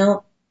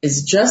email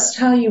is just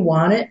how you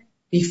want it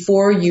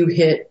before you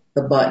hit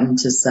the button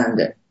to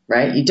send it,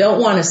 right? You don't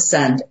want to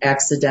send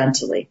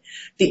accidentally.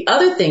 The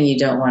other thing you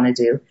don't want to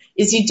do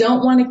is you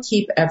don't want to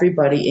keep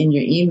everybody in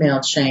your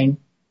email chain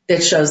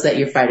that shows that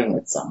you're fighting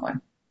with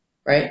someone,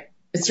 right?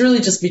 It's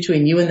really just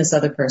between you and this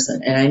other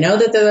person. And I know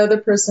that the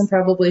other person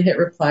probably hit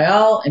reply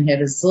all and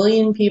had a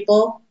zillion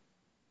people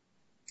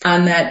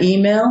on that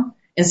email.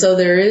 And so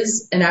there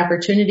is an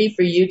opportunity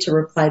for you to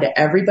reply to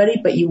everybody,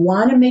 but you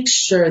want to make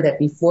sure that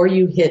before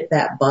you hit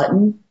that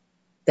button,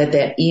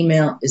 that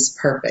email is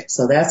perfect.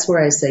 So that's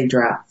where I say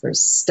drop.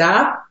 First,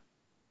 stop,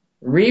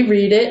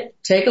 reread it,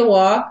 take a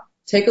walk,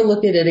 take a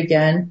look at it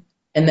again,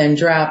 and then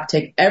drop.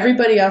 Take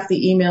everybody off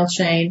the email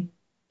chain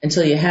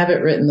until you have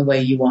it written the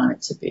way you want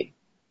it to be.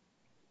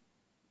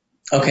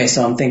 Okay,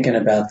 so I'm thinking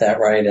about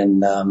that, right?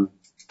 And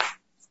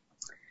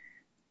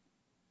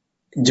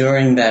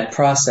during that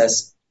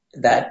process,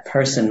 that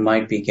person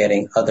might be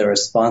getting other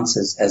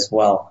responses as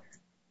well.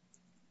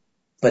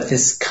 But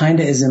this kind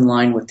of is in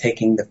line with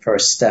taking the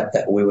first step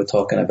that we were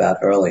talking about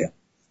earlier.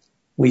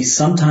 We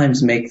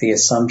sometimes make the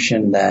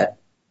assumption that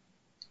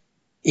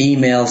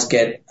emails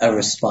get a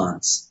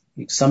response.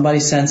 Somebody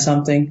sends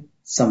something,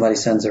 somebody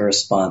sends a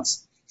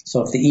response.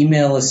 So if the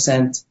email is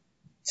sent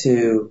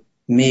to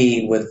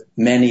me with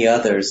many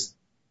others,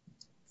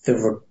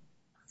 the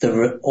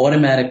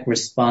automatic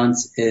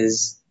response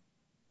is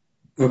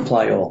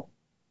reply all.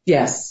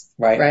 Yes.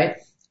 Right?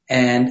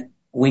 And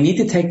we need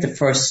to take the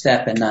first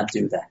step and not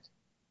do that.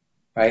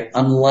 Right?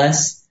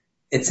 Unless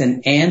it's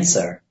an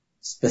answer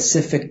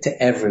specific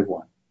to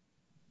everyone.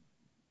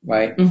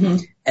 Right? Mm-hmm.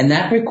 And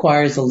that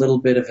requires a little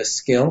bit of a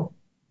skill.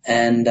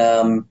 And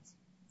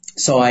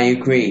so I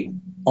agree.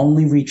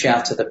 Only reach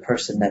out to the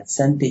person that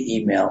sent the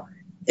email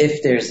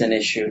if there's an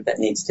issue that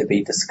needs to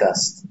be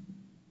discussed.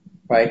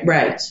 Right?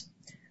 Right.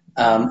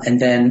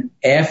 And then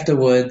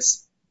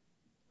afterwards,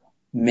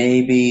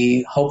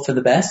 maybe hope for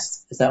the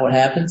best? Is that what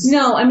happens?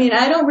 No, I mean,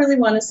 I don't really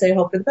want to say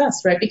hope for the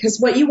best, right? Because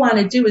what you want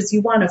to do is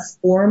you want to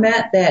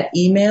format that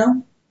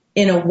email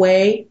in a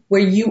way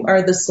where you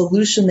are the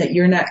solution, that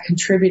you're not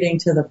contributing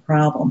to the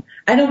problem.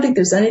 I don't think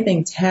there's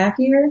anything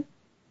tackier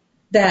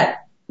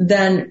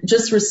than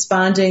just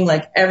responding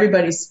like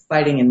everybody's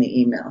fighting in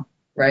the email,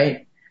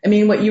 right? I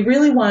mean, what you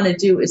really want to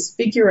do is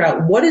figure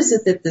out what is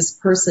it that this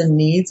person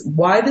needs,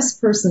 why this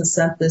person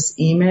sent this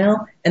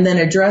email, and then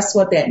address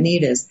what that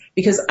need is.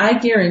 Because I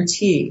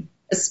guarantee,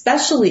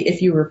 especially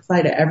if you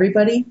reply to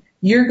everybody,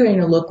 you're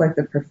going to look like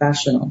the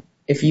professional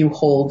if you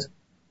hold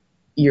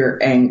your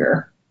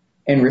anger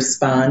and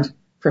respond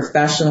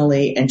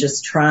professionally and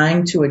just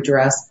trying to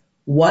address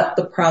what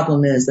the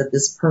problem is that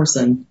this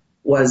person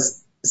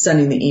was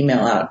sending the email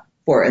out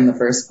for in the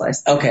first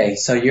place. Okay,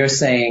 so you're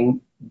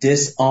saying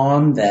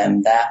disarm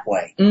them that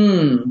way.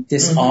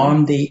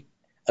 Disarm the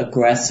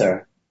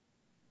aggressor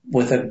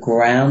with a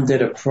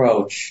grounded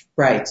approach.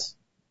 Right.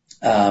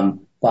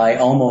 By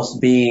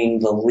almost being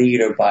the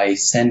leader, by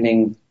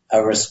sending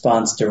a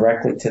response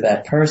directly to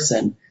that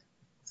person.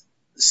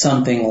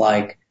 Something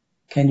like,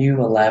 can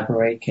you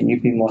elaborate? Can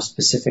you be more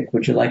specific?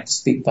 Would you like to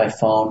speak by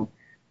phone?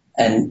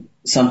 And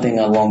something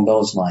along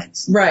those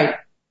lines. Right.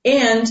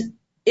 And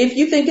if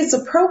you think it's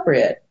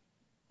appropriate,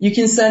 you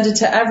can send it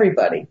to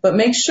everybody, but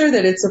make sure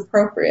that it's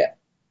appropriate,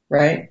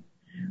 right?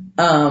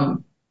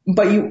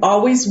 But you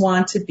always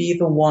want to be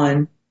the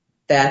one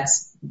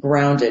that's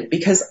grounded,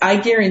 because I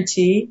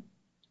guarantee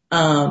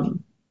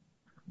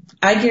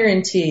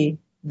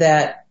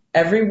that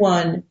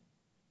everyone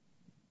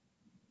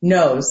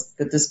knows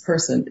that this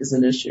person is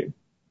an issue.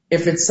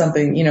 If it's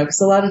something,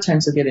 because a lot of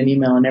times you'll get an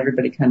email and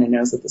everybody kind of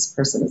knows that this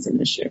person is an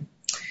issue.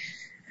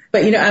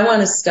 But, I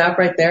want to stop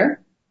right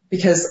there,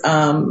 because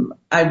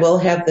I will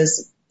have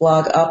this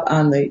blog up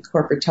on the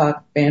Corporate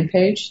Talk fan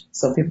page,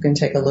 so people can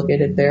take a look at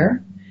it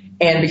there.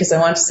 And because I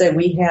want to say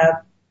we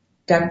have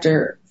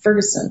Dr.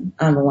 Ferguson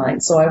on the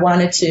line, so I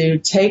wanted to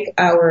take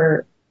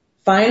our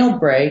final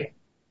break,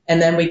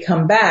 and then we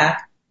come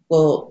back,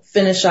 we'll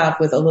finish off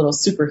with a little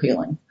super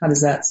healing. How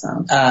does that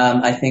sound?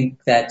 I think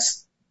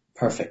that's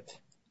perfect.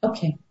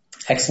 Okay.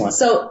 Excellent.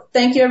 So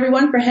thank you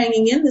everyone for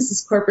hanging in. This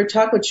is Corporate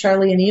Talk with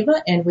Charlie and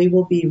Eva, and we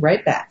will be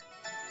right back.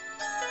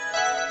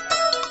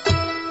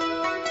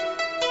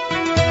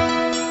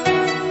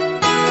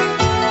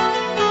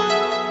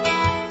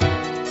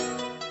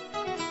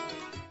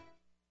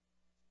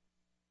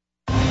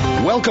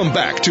 Welcome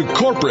back to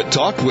Corporate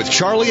Talk with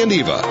Charlie and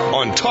Eva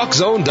on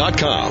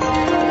TalkZone.com.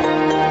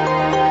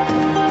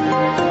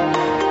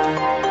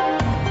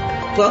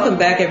 Welcome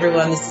back,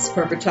 everyone. This is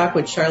Corporate Talk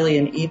with Charlie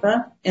and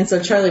Eva. And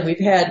so, Charlie, we've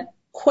had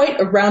quite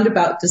a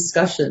roundabout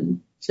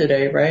discussion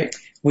today, right?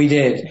 We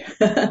did.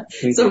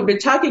 We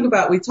talked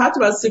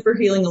about super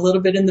healing a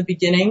little bit in the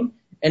beginning,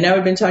 and now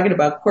we've been talking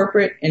about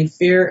corporate and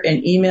fear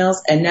and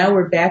emails, and now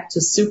we're back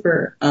to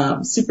super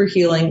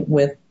healing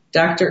with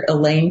Dr.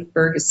 Elaine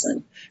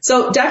Ferguson.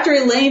 So, Dr.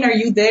 Elaine, are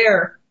you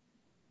there?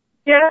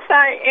 Yes,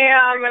 I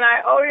am, and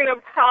I owe you an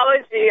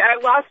apology. I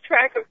lost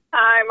track of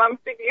time. I'm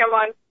thinking I'm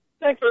on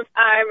Central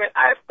Time, and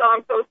I'm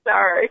so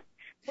sorry.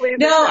 Please.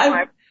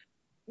 No,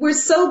 we're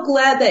so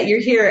glad that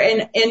you're here,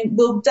 and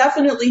we'll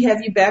definitely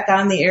have you back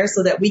on the air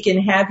so that we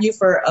can have you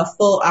for a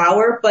full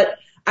hour. But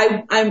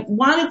I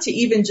wanted to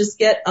even just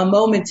get a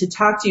moment to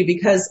talk to you,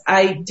 because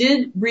I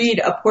did read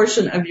a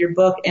portion of your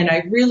book, and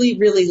I really,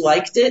 really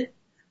liked it.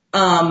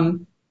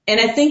 And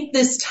I think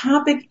this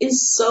topic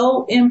is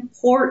so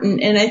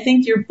important, and I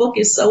think your book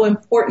is so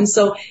important.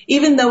 So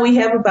even though we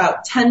have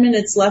about 10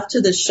 minutes left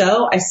to the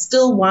show, I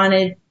still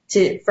wanted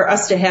for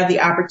us to have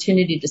the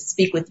opportunity to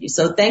speak with you.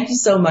 So thank you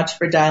so much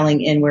for dialing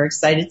in. We're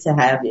excited to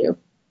have you.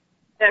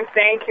 And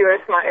thank you.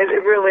 It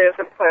really is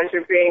a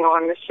pleasure being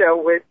on the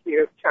show with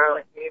you,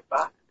 Charlie and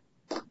Eva.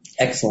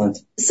 Excellent.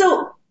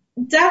 So,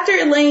 Dr.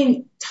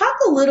 Elaine, talk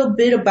a little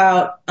bit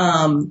about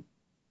how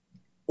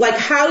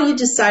you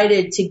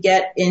decided to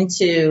get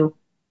into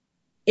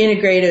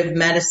integrative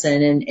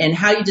medicine and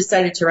how you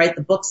decided to write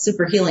the book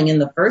Super Healing in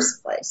the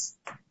first place.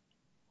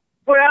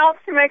 Well,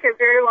 to make a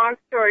very long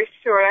story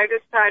short, I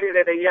decided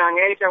at a young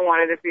age I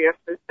wanted to be a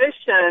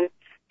physician,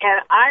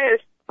 and I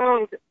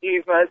assumed,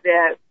 Eva,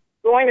 that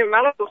going to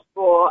medical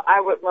school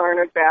I would learn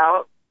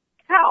about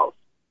health.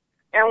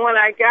 And when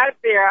I got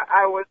there,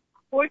 I was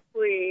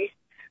quickly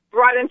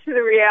brought into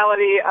the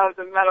reality of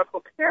the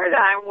medical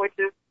paradigm, which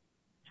is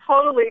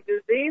totally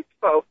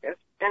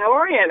disease-focused and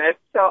oriented.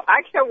 So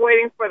I kept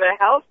waiting for the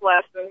health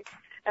lessons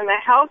and the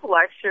health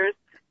lectures,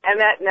 and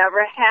that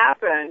never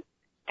happened.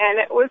 And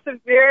it was a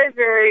very,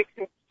 very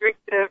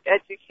constrictive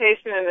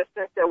education in the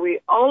sense that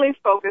we only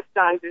focused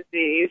on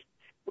disease.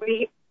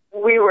 We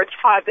were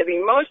taught that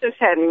emotions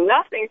had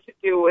nothing to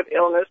do with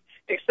illness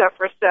except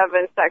for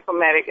 7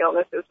 psychosomatic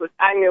illnesses, which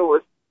I knew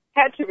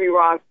had to be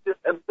wrong, just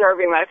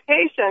observing my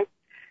patients.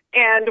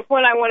 And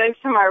when I went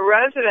into my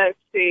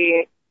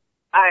residency,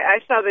 I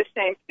saw the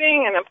same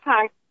thing, and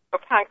upon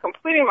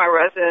completing my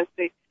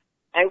residency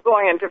and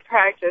going into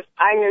practice,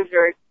 I knew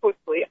very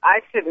quickly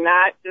I could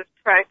not just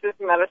practice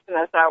medicine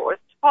as I was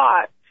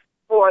taught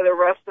for the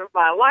rest of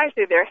my life.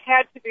 There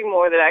had to be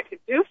more that I could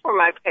do for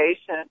my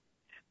patient.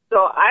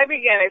 So I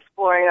began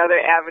exploring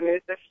other avenues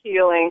of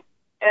healing.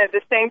 And at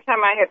the same time,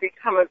 I had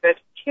become a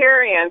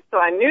vegetarian, so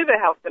I knew the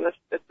health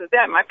benefits of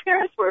that. My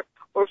parents were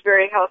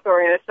very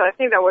health-oriented, so I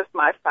think that was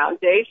my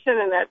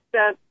foundation in that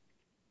sense.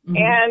 Mm-hmm.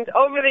 And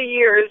over the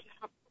years,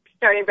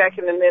 starting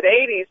back in the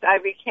mid-'80s, I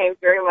became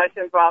very much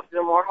involved in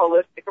a more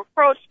holistic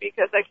approach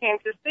because I came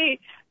to see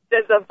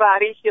that the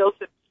body heals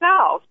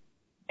itself,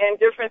 and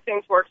different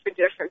things work for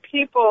different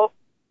people.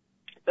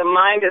 The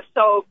mind is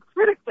so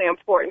critically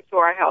important to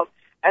our health,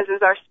 as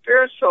is our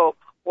spiritual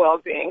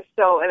well-being.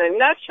 So in a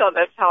nutshell,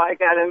 that's how I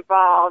got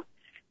involved.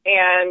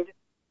 And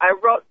I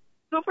wrote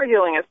Super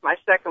Healing as my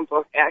second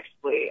book,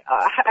 actually.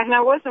 And I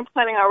wasn't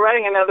planning on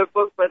writing another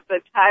book, but the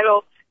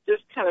title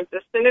just kind of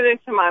descended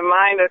into my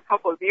mind a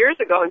couple of years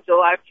ago in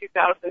July of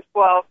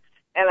 2012.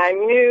 And I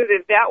knew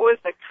that that was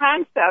a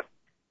concept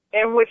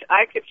in which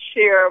I could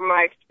share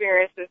my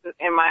experiences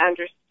and my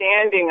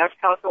understanding of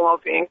health and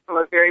well-being from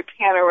a very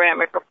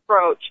panoramic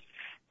approach,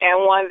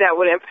 and one that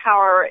would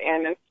empower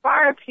and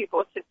inspire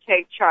people to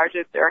take charge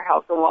of their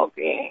health and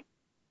well-being.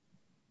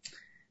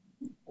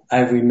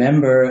 I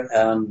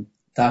remember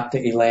Dr.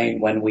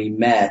 Elaine when we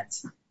met,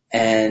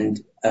 and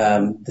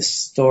the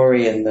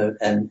story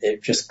and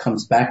it just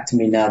comes back to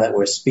me now that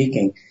we're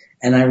speaking.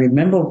 And I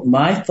remember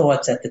my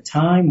thoughts at the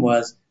time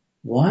was,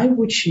 why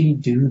would she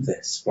do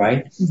this,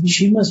 right? Mm-hmm.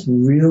 She must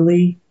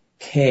really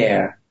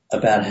care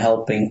about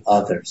helping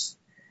others.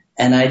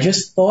 And I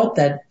just thought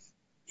that,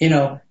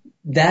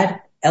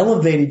 that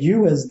elevated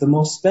you as the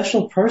most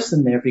special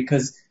person there,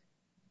 because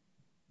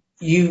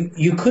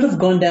you could have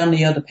gone down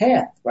the other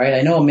path, right?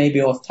 I know it may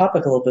be off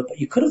topic a little bit, but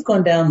you could have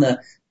gone down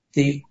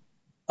the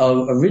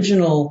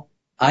original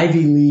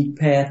Ivy League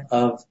path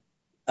of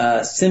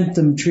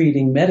symptom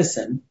treating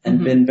medicine and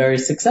mm-hmm. been very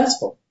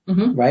successful,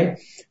 mm-hmm. right?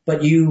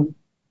 But you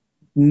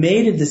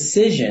made a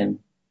decision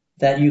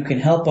that you can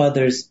help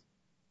others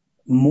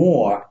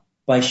more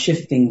by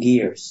shifting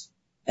gears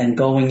and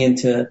going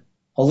into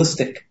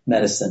holistic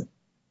medicine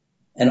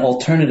and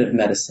alternative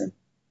medicine.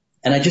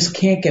 And I just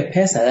can't get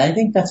past that. I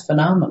think that's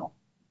phenomenal.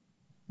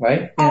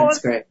 Right? Yeah, that's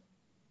great.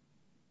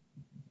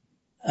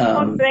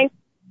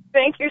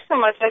 Thank you so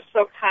much. That's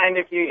so kind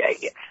of you.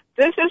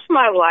 This is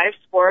my life's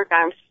work.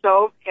 I'm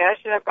so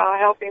passionate about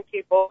helping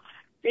people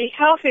be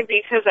healthy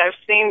because I've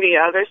seen the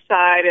other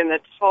side and the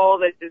toll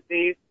that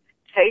disease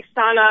takes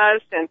on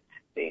us and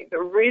the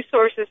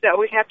resources that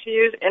we have to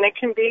use. And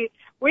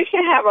we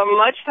can have a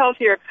much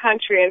healthier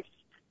country and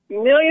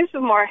millions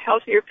of more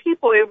healthier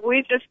people if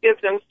we just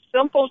give them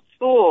simple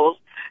tools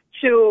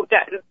to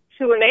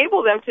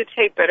enable them to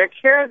take better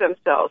care of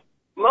themselves.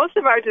 Most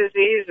of our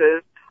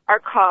diseases are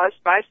caused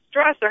by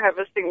stress or have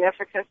a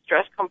significant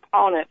stress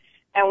component,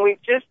 and we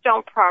just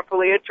don't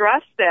properly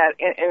address that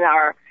in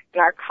our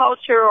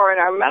culture or in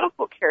our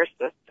medical care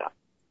system.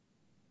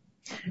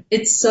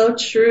 It's so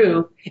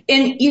true.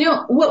 And,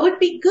 what would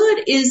be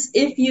good is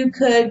if you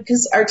could,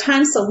 because our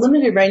time's so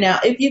limited right now,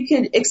 if you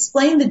could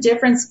explain the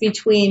difference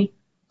between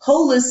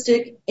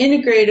holistic,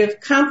 integrative,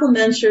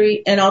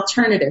 complementary, and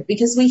alternative,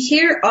 because we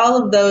hear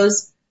all of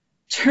those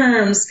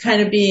terms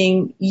kind of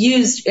being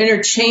used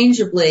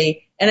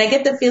interchangeably, and I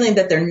get the feeling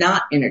that they're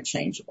not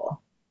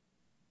interchangeable.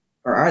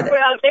 Or are they?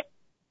 Well,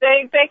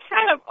 they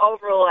kind of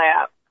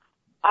overlap.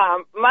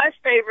 My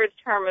favorite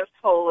term is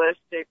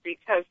holistic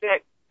because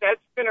that's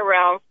been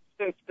around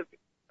since the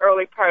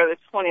early part of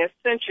the 20th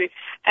century,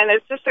 and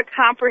it's just a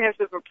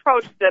comprehensive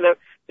approach that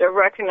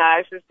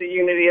recognizes the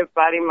unity of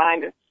body,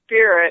 mind, and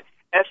spirit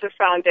as the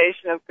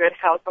foundation of good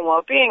health and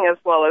well-being, as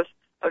well as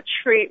of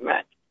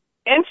treatment.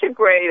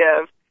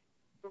 Integrative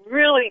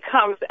really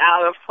comes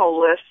out of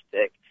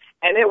holistic,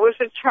 and it was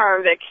a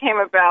term that came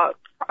about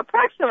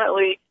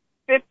approximately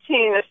 15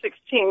 to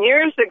 16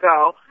 years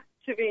ago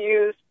to be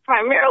used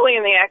primarily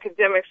in the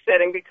academic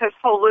setting because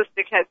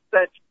holistic has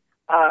such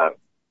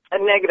a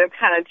negative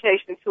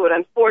connotation to it,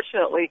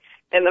 unfortunately,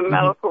 in the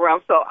medical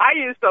realm. So I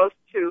use those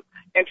two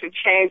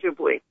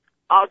interchangeably.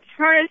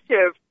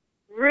 Alternative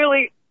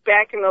really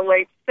back in the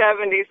late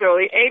 70s,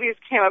 early 80s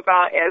came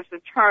about as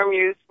the term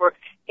used for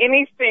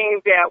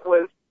anything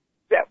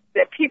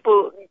that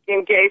people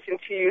engaged in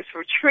to use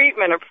for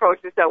treatment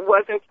approaches that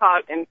wasn't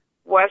taught in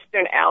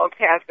Western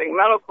allopathic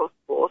medical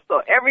schools.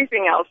 So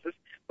everything else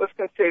was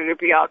considered to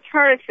be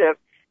alternative.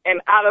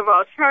 And out of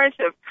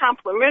alternative,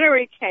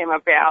 complementary came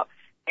about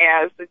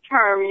as the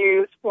term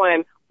used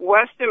when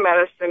Western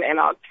medicine and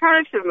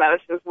alternative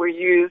medicines were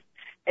used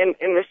in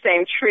the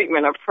same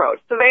treatment approach.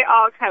 So they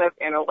all kind of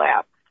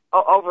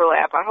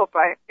overlap. I hope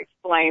I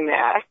explained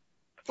that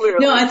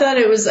clearly. No, I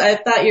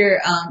thought your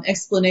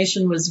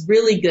explanation was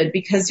really good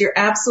because you're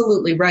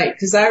absolutely right.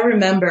 Because I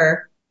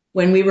remember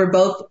when we were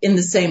both in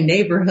the same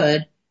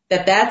neighborhood,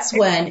 that's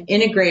when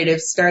integrative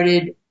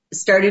started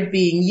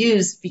being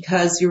used,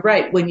 because you're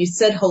right. When you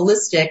said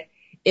holistic,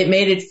 it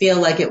made it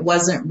feel like it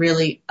wasn't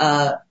really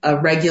a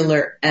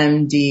regular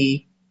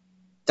MD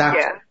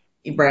doctor,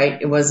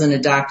 right? It wasn't a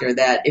doctor.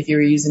 That if you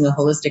were using a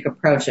holistic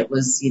approach, it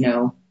was,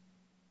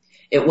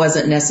 it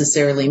wasn't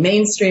necessarily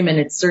mainstream, and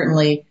it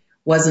certainly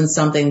wasn't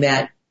something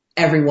that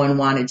everyone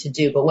wanted to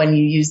do. But when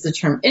you use the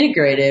term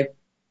integrative,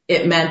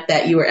 it meant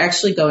that you were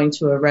actually going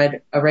to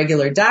a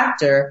regular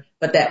doctor,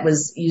 but that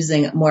was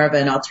using more of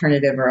an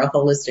alternative or a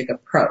holistic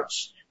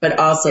approach, but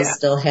also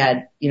still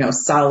had,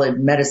 solid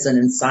medicine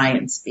and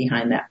science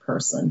behind that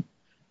person.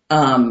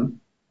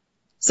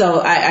 So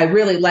I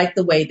really like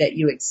the way that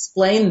you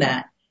explain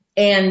that.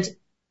 And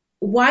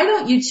why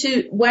don't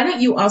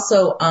you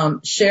also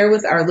share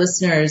with our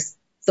listeners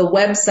the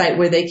website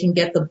where they can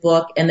get the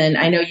book, and then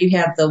I know you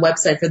have the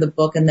website for the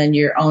book and then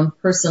your own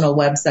personal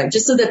website,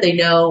 just so that they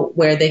know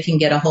where they can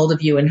get a hold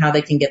of you and how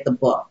they can get the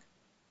book.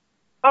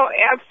 Oh,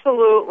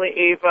 absolutely,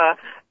 Eva.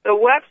 The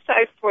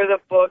website for the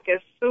book is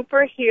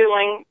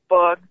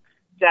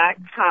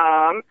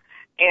superhealingbook.com,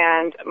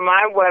 and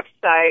my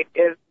website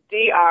is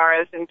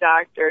Dr. as in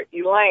Dr.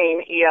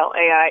 Elaine,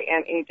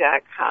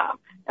 ELAINE.com.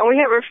 And we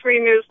have a free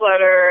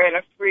newsletter and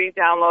a free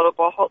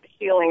downloadable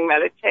healing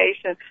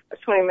meditation, a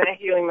 20-minute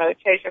healing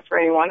meditation for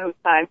anyone who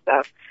signs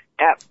up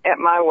at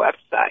my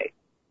website.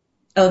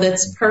 Oh,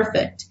 that's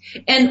perfect.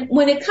 And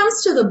when it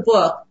comes to the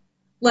book,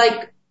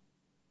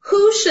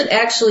 who should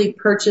actually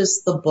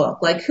purchase the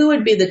book? Who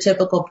would be the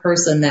typical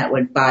person that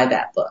would buy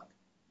that book?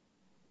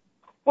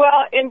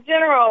 Well, in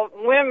general,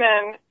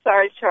 women,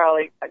 sorry,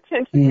 Charlie,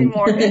 tend to be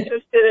more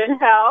interested in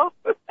health.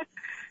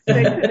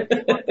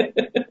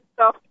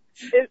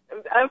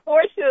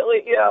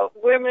 Unfortunately,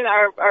 women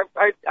are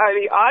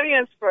the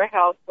audience for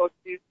health books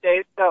these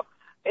days. So,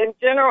 in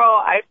general,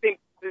 I think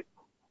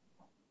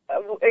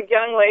a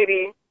young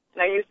lady,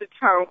 and I use the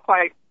term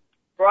quite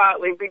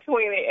broadly,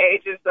 between the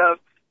ages of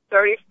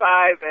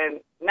 35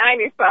 and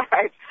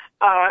 95,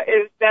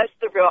 that's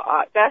the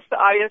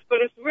audience.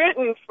 But it's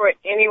written for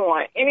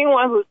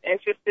anyone who's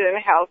interested in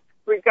health,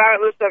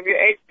 regardless of your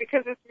age,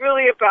 because it's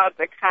really about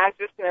the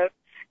consciousness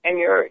and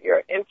your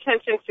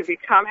intention to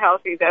become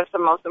healthy. That's the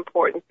most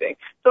important thing.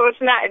 So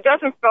it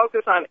doesn't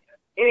focus on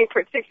any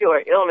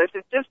particular illness.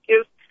 It just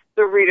gives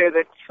the reader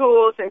the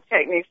tools and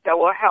techniques that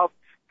will help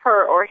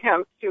her or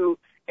him to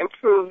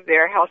improve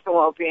their health and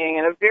well-being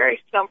in a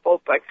very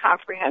simple but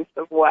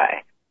comprehensive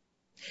way.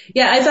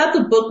 Yeah, I thought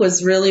the book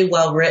was really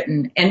well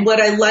written. And what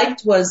I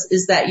liked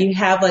is that you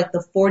have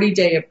the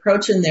 40-day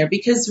approach in there,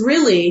 because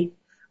really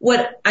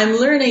what I'm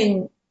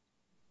learning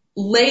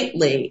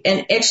lately,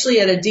 and actually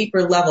at a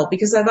deeper level,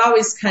 because I've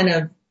always kind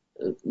of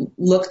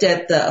looked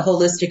at the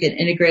holistic and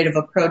integrative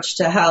approach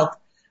to health,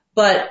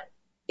 but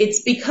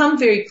it's become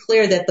very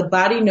clear that the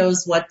body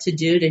knows what to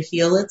do to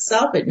heal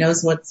itself. It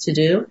knows what to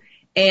do.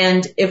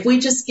 And if we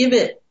just give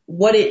it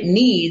what it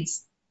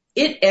needs,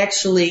 it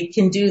actually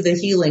can do the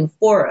healing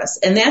for us.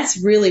 And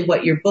that's really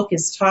what your book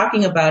is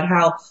talking about,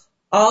 how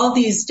all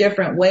these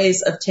different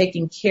ways of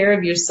taking care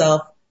of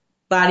yourself,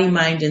 body,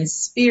 mind, and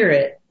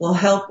spirit, will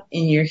help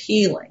in your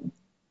healing.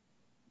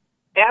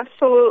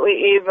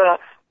 Absolutely, Eva.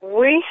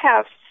 We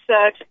have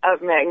such a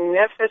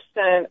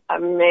magnificent,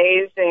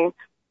 amazing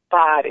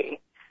body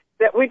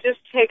that we just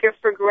take it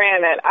for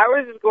granted. I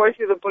was just going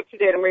through the book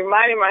today and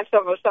reminding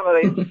myself of some of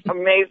these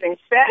amazing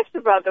facts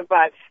about the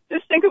body.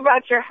 Just think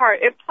about your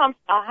heart. It pumps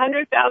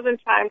 100,000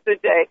 times a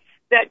day.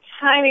 That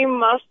tiny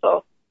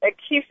muscle that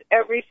keeps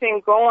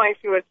everything going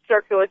through its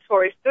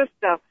circulatory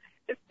system.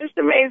 It's just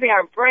amazing.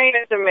 Our brain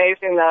is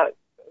amazing.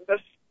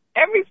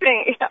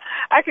 Everything.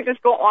 I could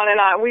just go on and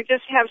on. We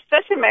just have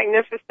such a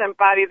magnificent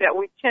body that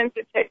we tend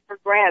to take for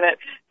granted,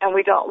 and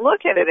we don't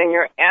look at it. And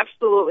you're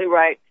absolutely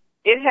right.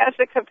 It has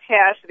the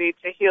capacity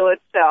to heal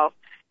itself.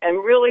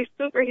 And really,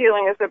 super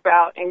healing is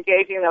about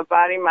engaging the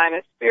body, mind,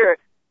 and spirit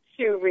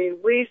to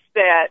release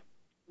that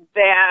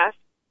vast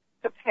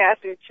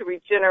capacity to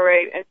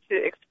regenerate and to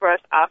express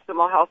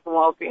optimal health and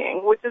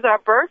well-being, which is our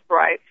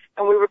birthright,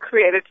 and we were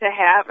created to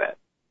have it.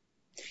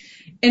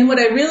 And what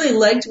I really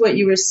liked what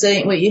you were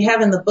saying, what you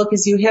have in the book,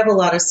 is you have a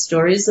lot of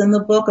stories in the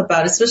book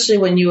about, especially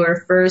when you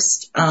were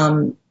first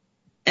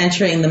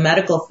entering the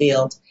medical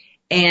field,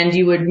 and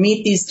you would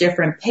meet these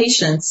different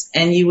patients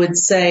and you would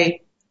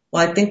say,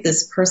 well, I think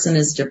this person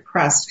is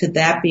depressed. Could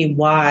that be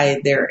why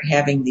they're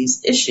having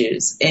these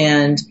issues?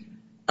 And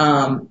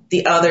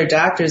the other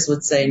doctors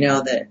would say,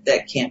 no,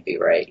 that can't be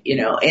right,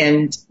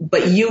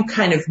 but you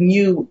kind of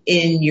knew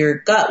in your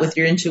gut with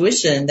your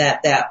intuition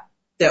that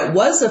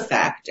was a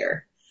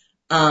factor.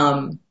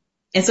 And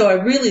so I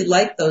really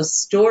like those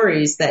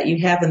stories that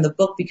you have in the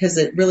book, because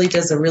it really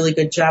does a really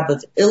good job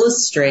of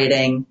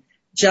illustrating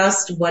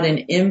just what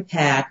an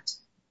impact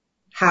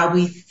how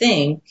we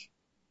think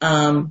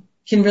can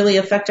really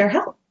affect our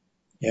health.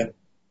 Yep.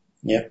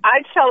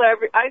 I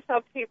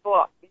tell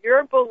people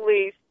your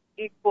beliefs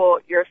equal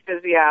your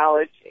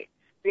physiology,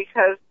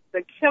 because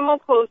the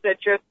chemicals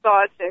that your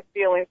thoughts and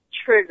feelings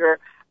trigger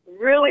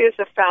really is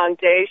the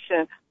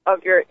foundation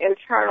of your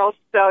internal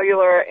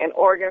cellular and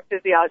organ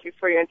physiology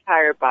for your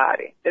entire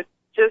body. It's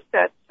just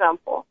that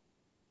simple.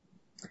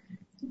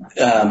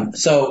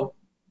 So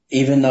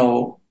even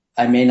though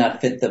I may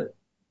not fit the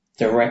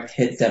direct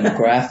hit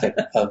demographic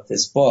of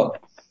this book,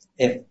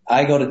 if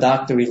I go to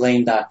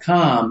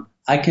drelaine.com,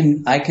 I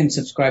can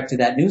subscribe to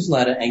that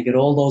newsletter and get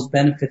all those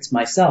benefits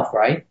myself,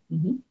 right?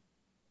 Mm-hmm.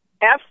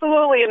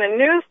 Absolutely. And the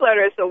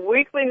newsletter is a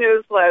weekly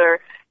newsletter,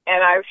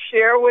 and I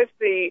share with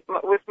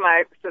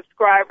my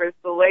subscribers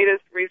the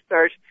latest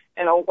research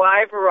in a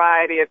wide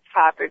variety of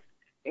topics,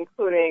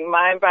 including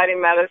mind-body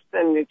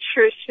medicine,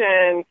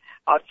 nutrition,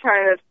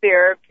 alternative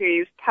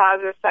therapies,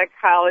 positive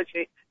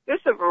psychology,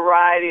 just a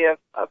variety of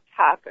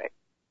topics.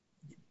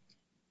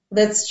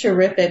 That's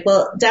terrific.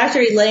 Well, Dr.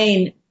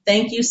 Elaine,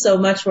 thank you so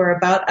much. We're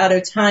about out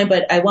of time,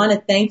 but I want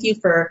to thank you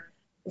for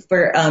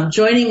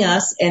joining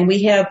us. And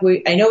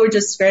I know we're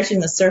just scratching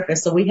the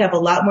surface, so we have a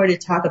lot more to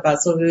talk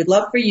about. So we would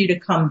love for you to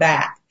come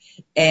back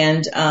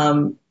and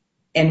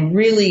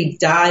really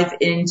dive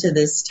into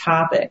this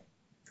topic.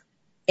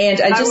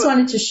 And I just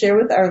wanted to share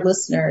with our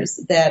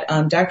listeners that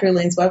Dr.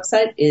 Elaine's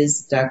website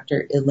is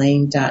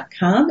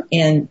drelaine.com,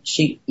 and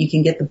you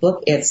can get the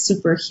book at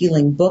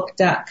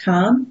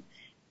superhealingbook.com.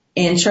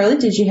 And Charlie,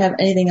 did you have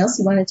anything else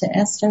you wanted to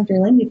ask Dr.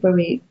 Elaine before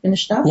we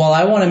finished up? Well,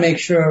 I want to make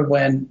sure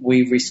when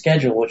we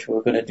reschedule, which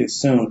we're going to do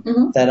soon,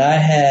 that I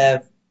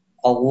have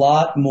a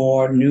lot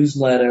more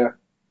newsletter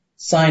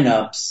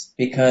sign-ups,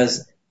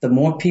 because the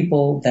more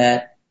people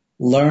that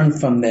learn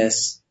from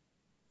this,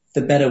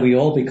 the better we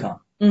all become.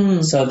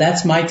 Mm-hmm. So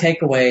that's my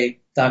takeaway,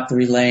 Dr.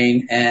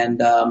 Elaine,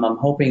 and I'm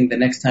hoping the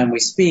next time we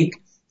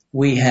speak,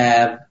 we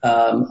have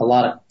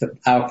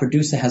our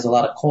producer has a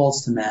lot of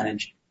calls to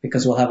manage,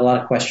 because we'll have a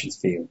lot of questions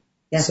for you.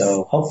 Yes.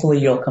 So hopefully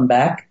you'll come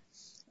back,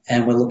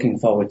 and we're looking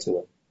forward to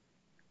it.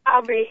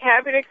 I'll be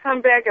happy to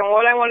come back, and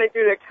what I want to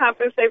do to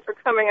compensate for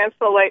coming in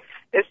so late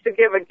is to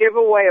give a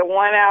giveaway, a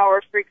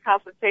 1-hour free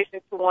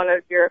consultation to one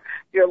of your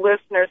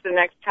listeners the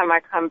next time I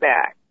come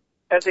back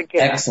as a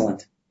gift.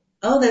 Excellent.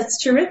 Oh,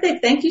 that's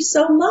terrific. Thank you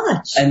so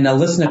much. And the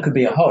listener could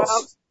be a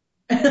host,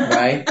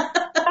 right?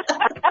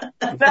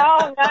 No,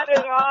 not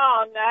at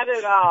all. Not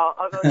at all.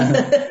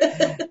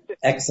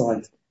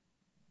 Excellent.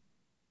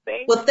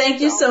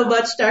 Thank you so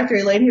much, Dr.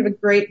 Elaine. Have a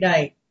great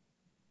night.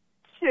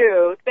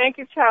 Too. Thank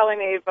you, Charlie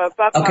and Eva.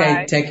 Bye-bye.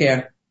 Okay, take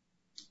care.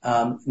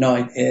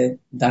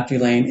 Dr.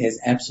 Elaine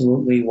is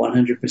absolutely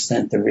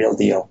 100% the real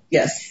deal.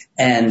 Yes.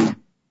 And,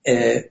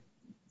 a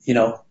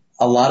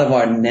lot of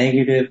our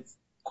negative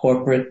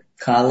corporate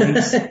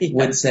colleagues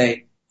would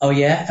say, oh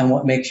yeah, and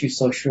what makes you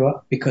so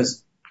sure?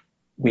 Because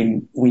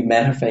we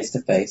met her face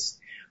to face.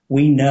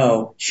 We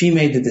know she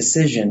made the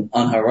decision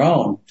on her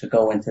own to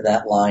go into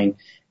that line.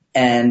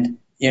 And,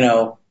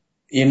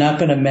 you're not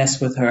going to mess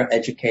with her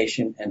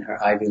education and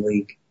her Ivy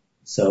League.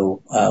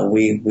 So,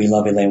 we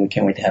love Elaine. We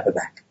can't wait to have her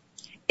back.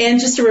 And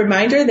just a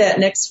reminder that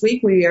next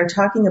week we are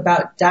talking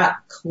about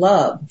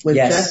 .club with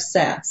Jeff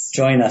Sass.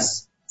 Join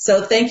us.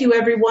 So thank you,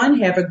 everyone.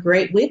 Have a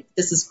great week.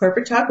 This is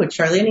Corporate Talk with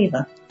Charlie and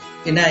Eva.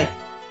 Good night.